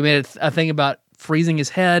 So we made a thing about freezing his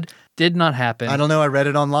head. Did not happen. I don't know. I read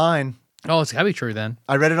it online. Oh, it's got to be true then.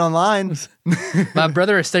 I read it online. My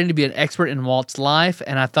brother is studying to be an expert in Walt's life,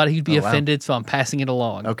 and I thought he'd be wow. offended, so I'm passing it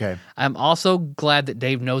along. Okay. I'm also glad that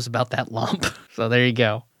Dave knows about that lump. So there you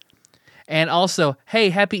go. And also,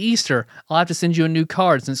 hey, happy Easter. I'll have to send you a new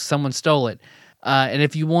card since someone stole it. And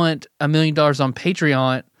if you want $1 million on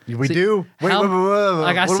Patreon... We do. Wait.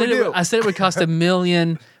 Like I said it would cost $1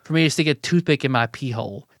 million for me to stick a toothpick in my pee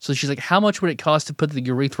hole. So she's like, how much would it cost to put the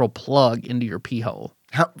urethral plug into your pee hole?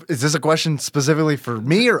 Is this a question specifically for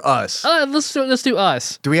me or us? Let's do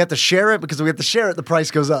us. Do we have to share it? Because if we have to share it, the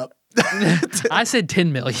price goes up. I said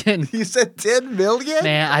 10 million. You said 10 million?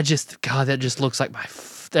 Man, that just looks like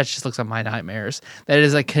my nightmares. That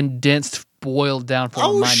is a condensed, boiled down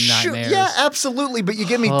form of my nightmares. Yeah, absolutely. But you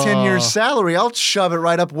give me 10 years salary, I'll shove it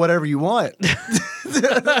right up whatever you want.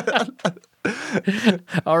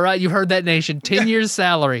 All right, you heard that, nation. 10 years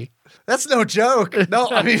salary. That's no joke. No,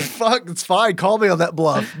 I mean, fuck, it's fine. Call me on that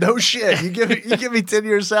bluff. No shit. You give me 10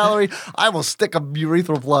 years salary, I will stick a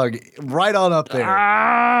urethral plug right on up there.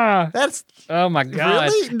 That's oh my god.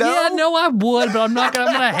 Really? No. Yeah, no, I would, but I'm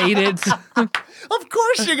gonna hate it. Of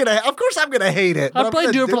course I'm gonna hate it. I'd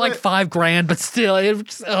probably do it for like $5,000, but still,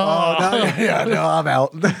 it's no, I'm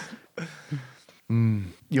out.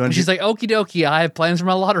 She's like, okie dokie, I have plans for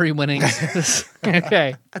my lottery winnings.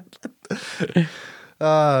 Okay.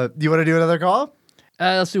 You want to do another call?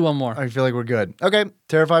 Let's do one more. I feel like we're good. Okay.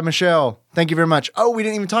 Terrified Michelle. Thank you very much. Oh, we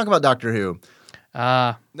didn't even talk about Doctor Who.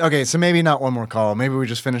 Okay, so maybe not one more call. Maybe we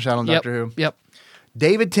just finish out on Doctor Who. Yep.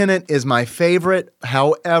 David Tennant is my favorite.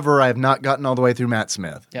 However, I have not gotten all the way through Matt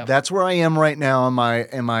Smith. Yep. That's where I am right now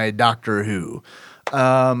in my Doctor Who.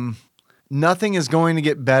 Nothing is going to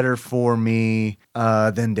get better for me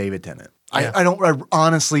than David Tennant. Yeah. I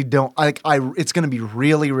honestly don't. It's going to be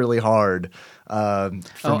really, really hard for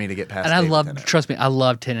me to get past. And David Tennant. Trust me, I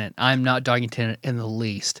love Tennant. I'm not dogging Tennant in the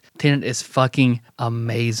least. Tennant is fucking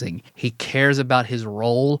amazing. He cares about his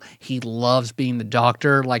role. He loves being the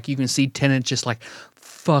Doctor. Like, you can see Tennant just like,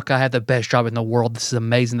 fuck, I have the best job in the world. This is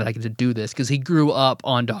amazing that I get to do this. Because he grew up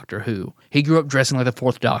on Doctor Who. He grew up dressing like the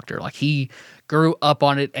Fourth Doctor. Like, he grew up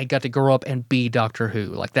on it and got to grow up and be Doctor Who.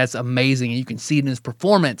 Like, that's amazing. And you can see it in his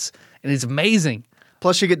performance. And it's amazing.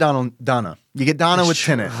 Plus, you get Donna. You get Donna with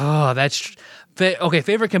Tennant. Oh, that's okay.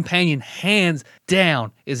 Favorite companion, hands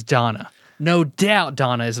down, is Donna. No doubt,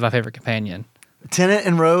 Donna is my favorite companion. Tennant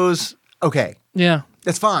and Rose, okay. Yeah,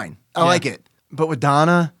 that's fine. I like it. But with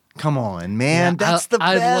Donna, come on, man. That's the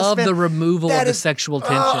best. I love the removal of the sexual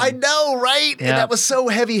tension. I know, right? Yeah. And that was so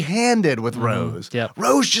heavy-handed with Rose. Yep.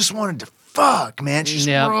 Rose just wanted to fuck, man. She's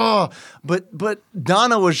but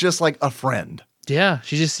Donna was just like a friend. Yeah,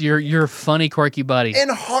 she's just your funny, quirky buddy, and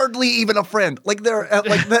hardly even a friend. Like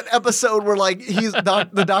like that episode where like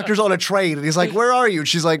the doctor's on a train and he's like, "Where are you?" And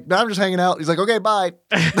she's like, "I'm just hanging out." He's like, "Okay, bye."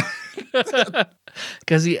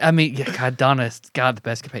 Because Donna is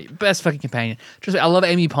the best fucking companion. Trust me, I love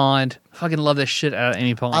Amy Pond. I fucking love the shit out of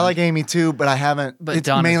Amy Pond. I like Amy too, but I haven't. But it's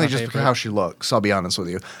Donna's mainly just because how she looks. I'll be honest with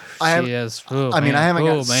you. I haven't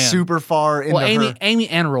got super far into her. Amy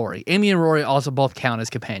and Rory. Amy and Rory also both count as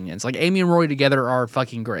companions. Like, Amy and Rory together are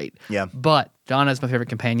fucking great. Yeah. But Donna is my favorite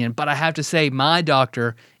companion. But I have to say, my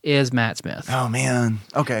Doctor is Matt Smith. Oh man.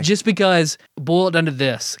 Okay. Just because, boil it down to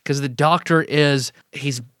this, because the Doctor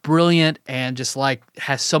he's brilliant and just like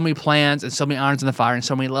has so many plans and so many irons in the fire and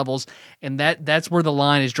so many levels, and that's where the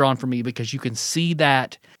line is drawn for me, because you can see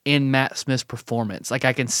that in Matt Smith's performance. Like,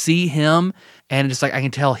 I can see him, and just like I can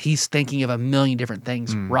tell he's thinking of a million different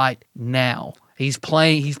things right now. He's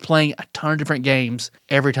playing a ton of different games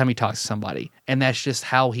every time he talks to somebody, and that's just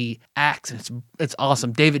how he acts, and it's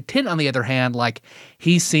awesome. David Tennant, on the other hand, like,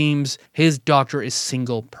 his Doctor is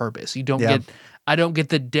single purpose. I don't get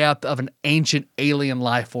the depth of an ancient alien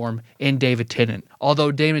life form in David Tennant.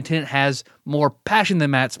 Although David Tennant has more passion than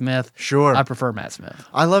Matt Smith, sure, I prefer Matt Smith.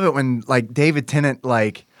 I love it when like David Tennant,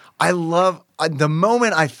 like the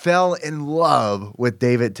moment I fell in love with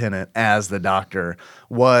David Tennant as the Doctor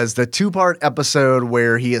was the 2-part episode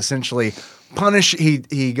where he essentially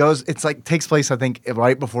he goes, it's like takes place, I think,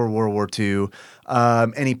 right before World War II.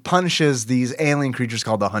 And he punishes these alien creatures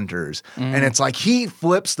called the Hunters. And it's like he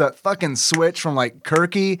flips the fucking switch from like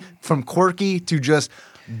quirky to just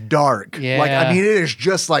dark. Yeah. Like, I mean, it is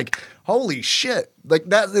just like, holy shit. Like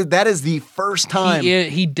that is the first time.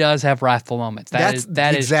 He does have wrathful moments. That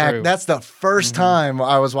is true. That's the first time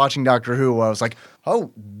I was watching Doctor Who where I was like,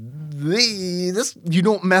 oh, this you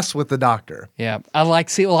don't mess with the Doctor. Yeah. I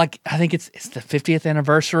think it's the 50th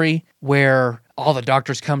anniversary where all the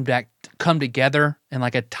Doctors come together in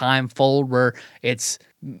like a time fold where it's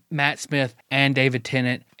Matt Smith and David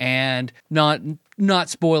Tennant, and not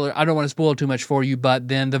spoiler, I don't want to spoil too much for you, but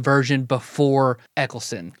then the version before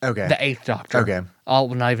Eccleston. Okay. The 8th Doctor. Okay. Well,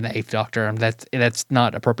 not even the 8th Doctor. That's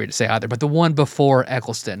not appropriate to say either, but the one before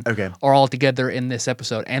Eccleston. Okay. Are all together in this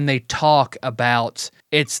episode, and they talk about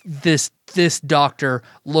it's this Doctor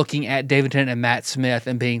looking at David Tennant and Matt Smith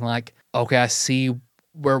and being like, okay, I see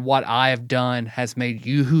where what I have done has made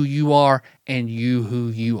you who you are and you who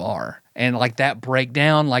you are. And like that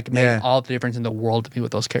breakdown made all the difference in the world to me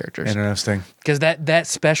with those characters. Interesting. Because that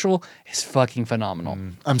special is fucking phenomenal.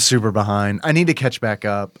 I'm super behind. I need to catch back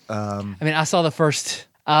up. I mean, I saw the first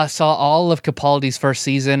I saw all of Capaldi's first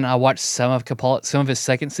season. I watched some of his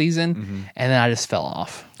second season, and then I just fell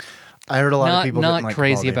off. I heard a lot of people not like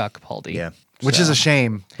crazy Capaldi. about Capaldi. Yeah, which is a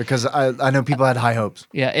shame because I know people had high hopes.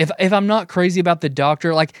 Yeah, if I'm not crazy about the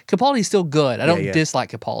Doctor, like Capaldi's still good. I don't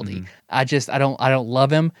dislike Capaldi. I don't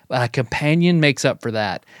love him. But a companion makes up for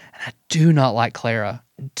that, and I do not like Clara.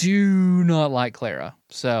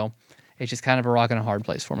 So it's just kind of a rock and a hard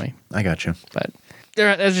place for me. I got you. But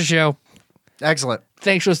there's the show. Excellent.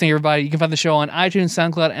 Thanks for listening, everybody. You can find the show on iTunes,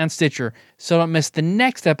 SoundCloud, and Stitcher. So don't miss the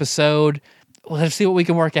next episode. Let's see what we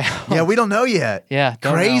can work out. Yeah, we don't know yet. Yeah,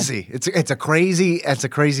 crazy. Know. It's a crazy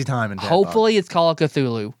time in Tadpog. Hopefully, it's Call of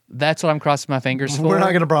Cthulhu. That's what I'm crossing my fingers for. We're not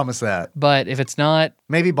going to promise that. But if it's not,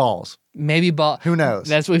 maybe balls. Who knows?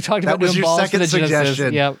 That's what we've talked about. That was doing your balls second for the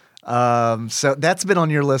suggestion. Genesis. Yep. So that's been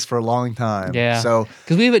on your list for a long time. Yeah. So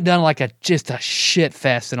because we haven't done like just a shit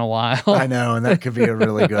fest in a while. I know, and that could be a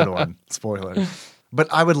really good one. Spoiler.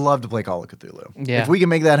 But I would love to play Call of Cthulhu. Yeah. If we can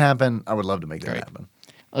make that happen, I would love to make that happen.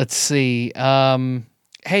 Let's see.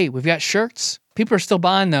 Hey, we've got shirts. People are still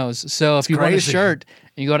buying those. So if you want a shirt,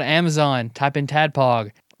 you go to Amazon, type in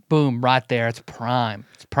Tadpog, boom, right there. It's prime.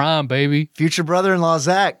 It's prime, baby. Future brother-in-law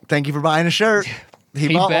Zach, thank you for buying a shirt.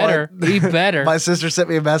 He bought better. one. He better. My sister sent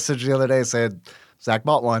me a message the other day saying Zach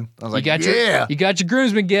bought one. I was like, you got your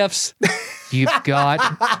groomsmen gifts. You've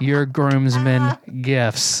got your groomsmen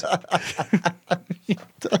gifts.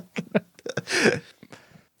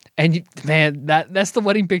 And man, that's the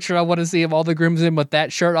wedding picture I want to see of all the groomsmen with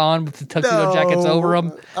that shirt on, with the tuxedo jackets over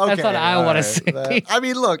them. That's what I want to see. I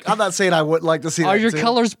mean, look, I'm not saying I wouldn't like to see. Are that your too.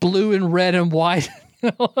 colors blue and red and white?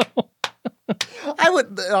 I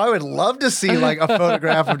would love to see like a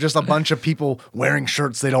photograph of just a bunch of people wearing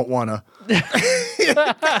shirts they don't want to.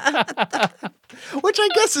 Which I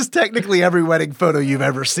guess is technically every wedding photo you've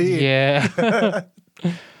ever seen. Yeah.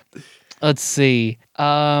 Let's see.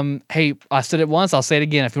 Hey, I said it once. I'll say it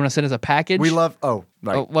again. If you want to send us a package, We love. Oh,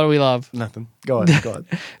 right. Oh, what do we love? Nothing. Go ahead.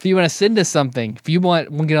 If you want to send us something, if you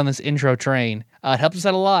want, we'll get on this intro train. It helps us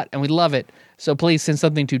out a lot, and we love it. So please send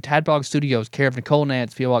something to Tadpog Studios, care of Nicole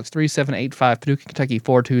Nance, PO Box 3785, Paducah, Kentucky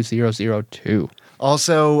 42002.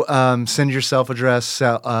 Also, send your self-addressed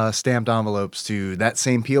stamped envelopes to that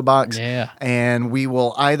same PO box. Yeah. And we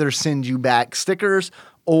will either send you back stickers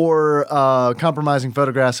or compromising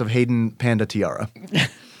photographs of Hayden Panda Tiara.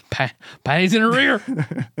 Panties in her rear.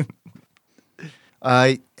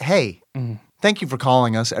 Hey, thank you for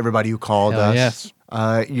calling us, everybody who called us. Yes.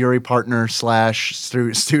 Yuri partner /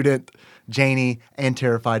 student Janie and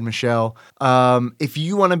Terrified Michelle. If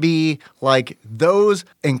you want to be like those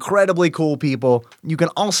incredibly cool people, you can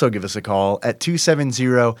also give us a call at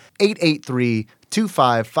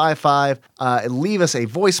 270-883-2555. Leave us a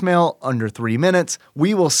voicemail under 3 minutes.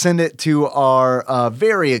 We will send it to our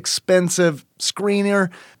very expensive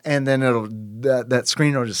screener, and then that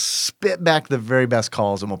screener will just spit back the very best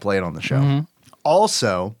calls, and we'll play it on the show.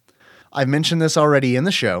 Also, I've mentioned this already in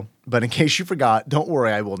the show, but in case you forgot, don't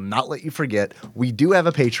worry, I will not let you forget. We do have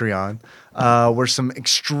a Patreon where some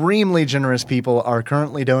extremely generous people are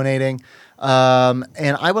currently donating, and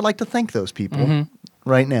I would like to thank those people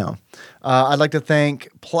right now. I'd like to thank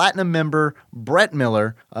Platinum member Brett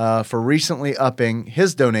Miller for recently upping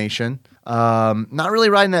his donation. Not really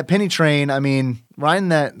riding that penny train. I mean, riding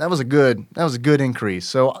that was a good increase.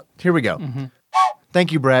 So here we go.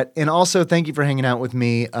 Thank you, Brett. And also, thank you for hanging out with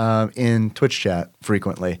me in Twitch chat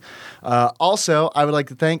frequently. Also, I would like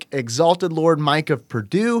to thank Exalted Lord Mike of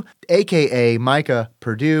Purdue, a.k.a. Micah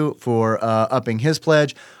Purdue, for upping his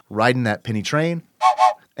pledge, riding that penny train.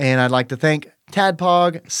 And I'd like to thank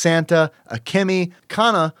Tadpog, Santa, Akemi,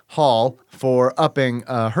 Kana Hall for upping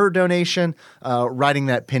her donation, riding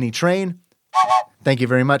that penny train. Thank you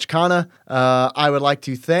very much, Kana. I would like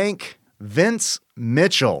to thank Vince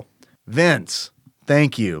Mitchell. Vince,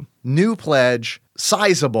 thank you. New pledge,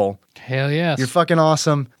 sizable. Hell yes. You're fucking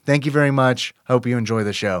awesome. Thank you very much. Hope you enjoy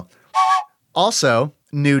the show. Also,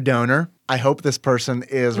 new donor. I hope this person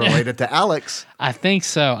is related to Alex. I think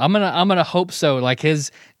so. I'm gonna hope so. Like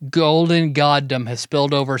his golden goddom has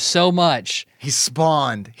spilled over so much. He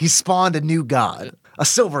spawned a new god, a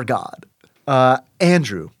silver god.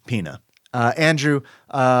 Andrew Pina. Andrew,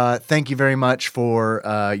 thank you very much for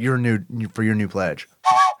your new pledge.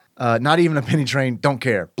 Not even a penny train, don't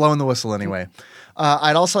care. Blowing the whistle anyway.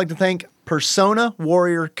 I'd also like to thank Persona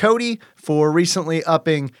Warrior Cody for recently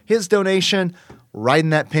upping his donation,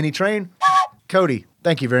 riding that penny train. Cody,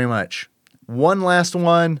 thank you very much. One last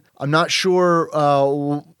one. I'm not sure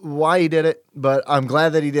why he did it, but I'm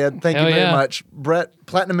glad that he did. Thank you very much.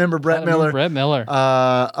 Platinum member Brett Miller. Brett Miller.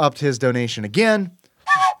 Upped his donation again.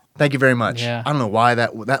 Thank you very much. Yeah. I don't know why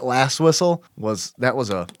that last whistle was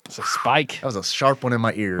a spike. That was a sharp one in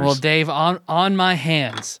my ears. Well, Dave, on my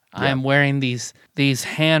hands, I am wearing these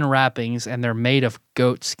hand wrappings, and they're made of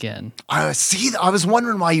goat skin. I was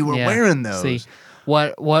wondering why you were wearing those. See,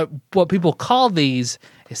 what people call these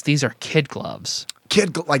are kid gloves.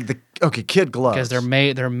 Kid gloves Because they're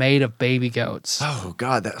made of baby goats. Oh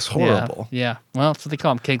God, that's horrible. Yeah. Well, that's what they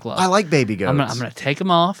call them, kid gloves. I like baby goats. I'm gonna take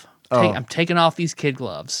them off. I'm taking off these kid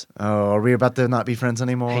gloves. Oh, are we about to not be friends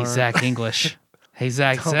anymore? Hey, Zach English. Hey,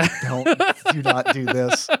 Zach. Do not do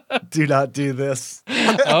this. Do not do this.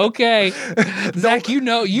 Okay. Zach, you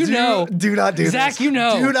know. Do not do Zach, this. you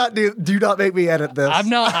know. Do not make me edit this. I'm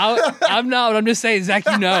not. I'm just saying, Zach,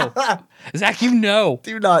 you know. Zach, you know.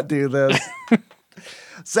 Do not do this.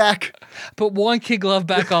 Zach. Put one kid glove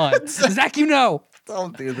back on. Zach, you know.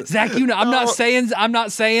 Don't do this. Zach, you know. I'm not going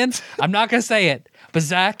to say it. But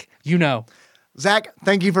Zach, you know. Zach,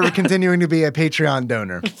 thank you for continuing to be a Patreon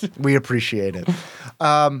donor. We appreciate it.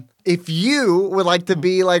 If you would like to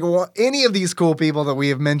be like any of these cool people that we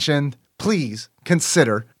have mentioned, please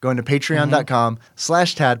consider going to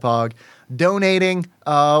patreon.com/tadpog, donating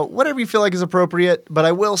whatever you feel like is appropriate. But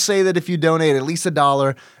I will say that if you donate at least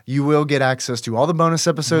 $1, you will get access to all the bonus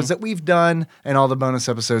episodes that we've done and all the bonus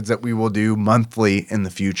episodes that we will do monthly in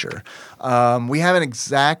the future. We haven't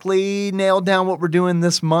exactly nailed down what we're doing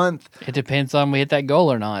this month. It depends on we hit that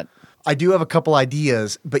goal or not. I do have a couple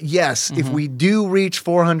ideas, but yes, if we do reach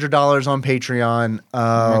 $400 on Patreon,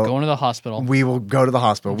 we're going to the hospital. We will go to the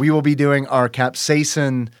hospital. We will be doing our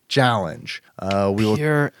capsaicin challenge.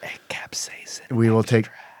 Pure capsaicin. We will take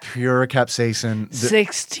pure capsaicin.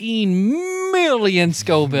 16 million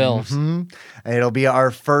Scovilles. And it'll be our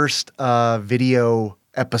first video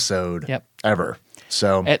episode ever.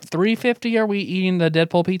 So at $3.50, are we eating the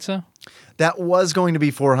Deadpool pizza? That was going to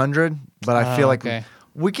be $400, but I feel like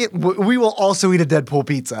we will also eat a Deadpool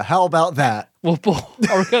pizza. How about that? Well,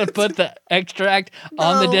 are we going to put the extract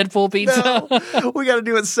on the Deadpool pizza? No. We got to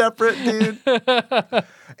do it separate, dude.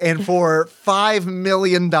 And for $5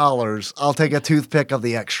 million, I'll take a toothpick of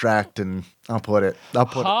the extract and I'll put it.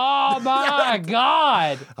 Oh my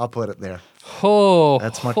God! I'll put it there. Oh,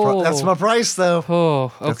 that's my price, though.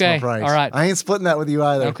 Oh, okay. That's my price. All right. I ain't splitting that with you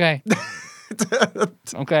either. Okay.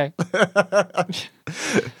 Okay.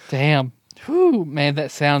 Damn. Whew, man, that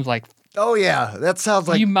sounds like. Oh yeah, that sounds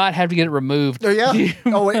like you might have to get it removed. Oh yeah.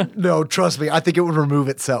 Oh wait, no, trust me. I think it would remove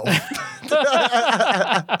itself.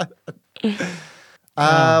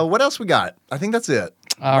 What else we got? I think that's it.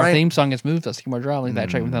 Our theme song has moved. Let's keep more dry. That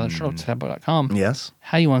check with other shows. Tadpog.com. Yes.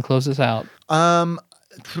 How do you want to close this out?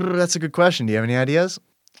 That's a good question. Do you have any ideas?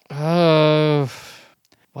 What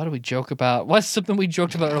do we joke about? What's something we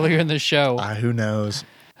joked about earlier in the show? Who knows?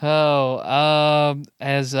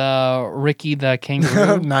 As Ricky the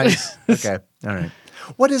kangaroo. Nice. Okay. All right.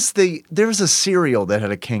 There was a cereal that had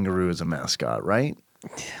a kangaroo as a mascot, right?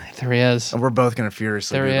 There is. And we're both going to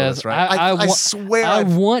furiously do this, right? I swear. I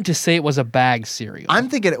want to say it was a bag cereal. I'm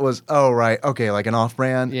thinking it was, okay, like an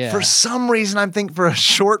off-brand. Yeah. For some reason, I'm thinking for a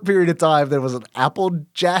short period of time, there was an Apple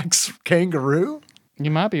Jacks kangaroo. You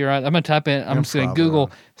might be right. I'm going to type in, I'm just going to Google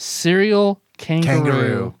cereal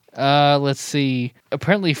kangaroo. Let's see.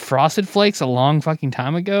 Apparently Frosted Flakes a long fucking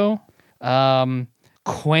time ago.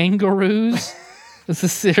 Quangaroos is a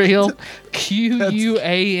cereal.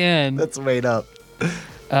 Quan. That's made up.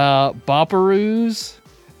 Bopperoos.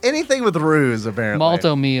 Anything with roos, apparently.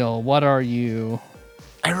 Malto meal. What are you?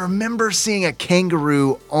 I remember seeing a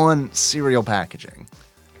kangaroo on cereal packaging.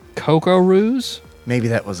 Coco-roos? Maybe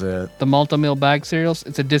that was it. The Malto meal bag cereals?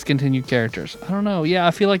 It's a discontinued characters. I don't know. Yeah,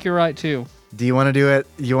 I feel like you're right too. Do you want to do it?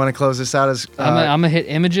 You want to close this out as... I'm going to hit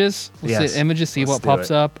images. Let's hit images, see what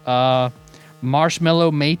pops up.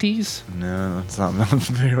 Marshmallow Mateys. No, that's not. I'm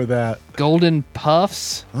familiar with that. Golden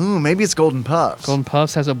Puffs. Ooh, maybe it's Golden Puffs. Golden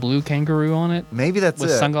Puffs has a blue kangaroo on it. Maybe that's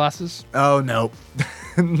with sunglasses. Oh, no.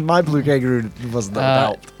 My blue kangaroo wasn't that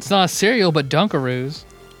belt. It's not a cereal, but Dunkaroos.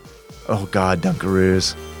 Oh, God,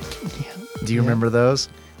 Dunkaroos. Yeah. Do you remember those?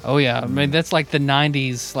 Oh, yeah. I mean, that's like the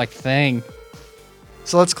 90s thing.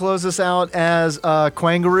 So let's close this out as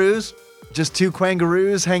Quangaroos. Just two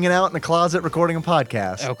Quangaroos hanging out in a closet recording a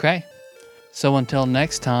podcast. Okay. So until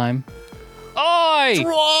next time,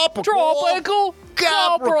 Tropical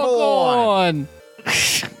Capricorn.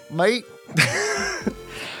 Mate.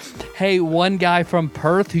 Hey, one guy from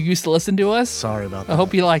Perth who used to listen to us. Sorry about that. I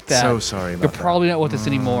hope you like that. So sorry about You're that. probably not with us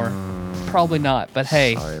anymore. Probably not. But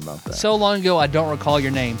hey, sorry about that. So long ago, I don't recall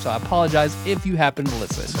your name, so I apologize if you happen to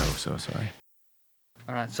listen. So sorry.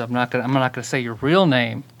 All right, so I'm not gonna say your real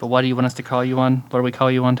name, but what do you want us to call you on? What do we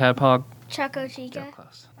call you on Tadpog? Choco Get Chica.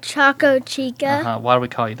 close. Choco Chica. Why do we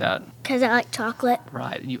call you that? Because I like chocolate.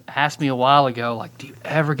 Right. You asked me a while ago, like, do you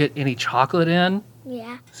ever get any chocolate in?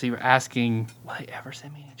 Yeah. So you were asking, will they ever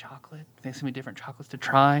send me any chocolate? They send me different chocolates to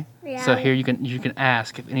try. Yeah. So here you can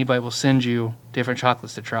ask if anybody will send you different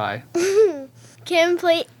chocolates to try. Can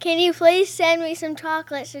you please send me some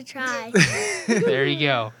chocolates to try? There you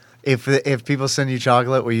go. If people send you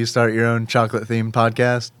chocolate, will you start your own chocolate themed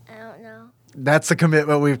podcast? I don't know. That's the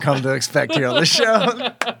commitment we've come to expect here on the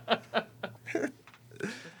show.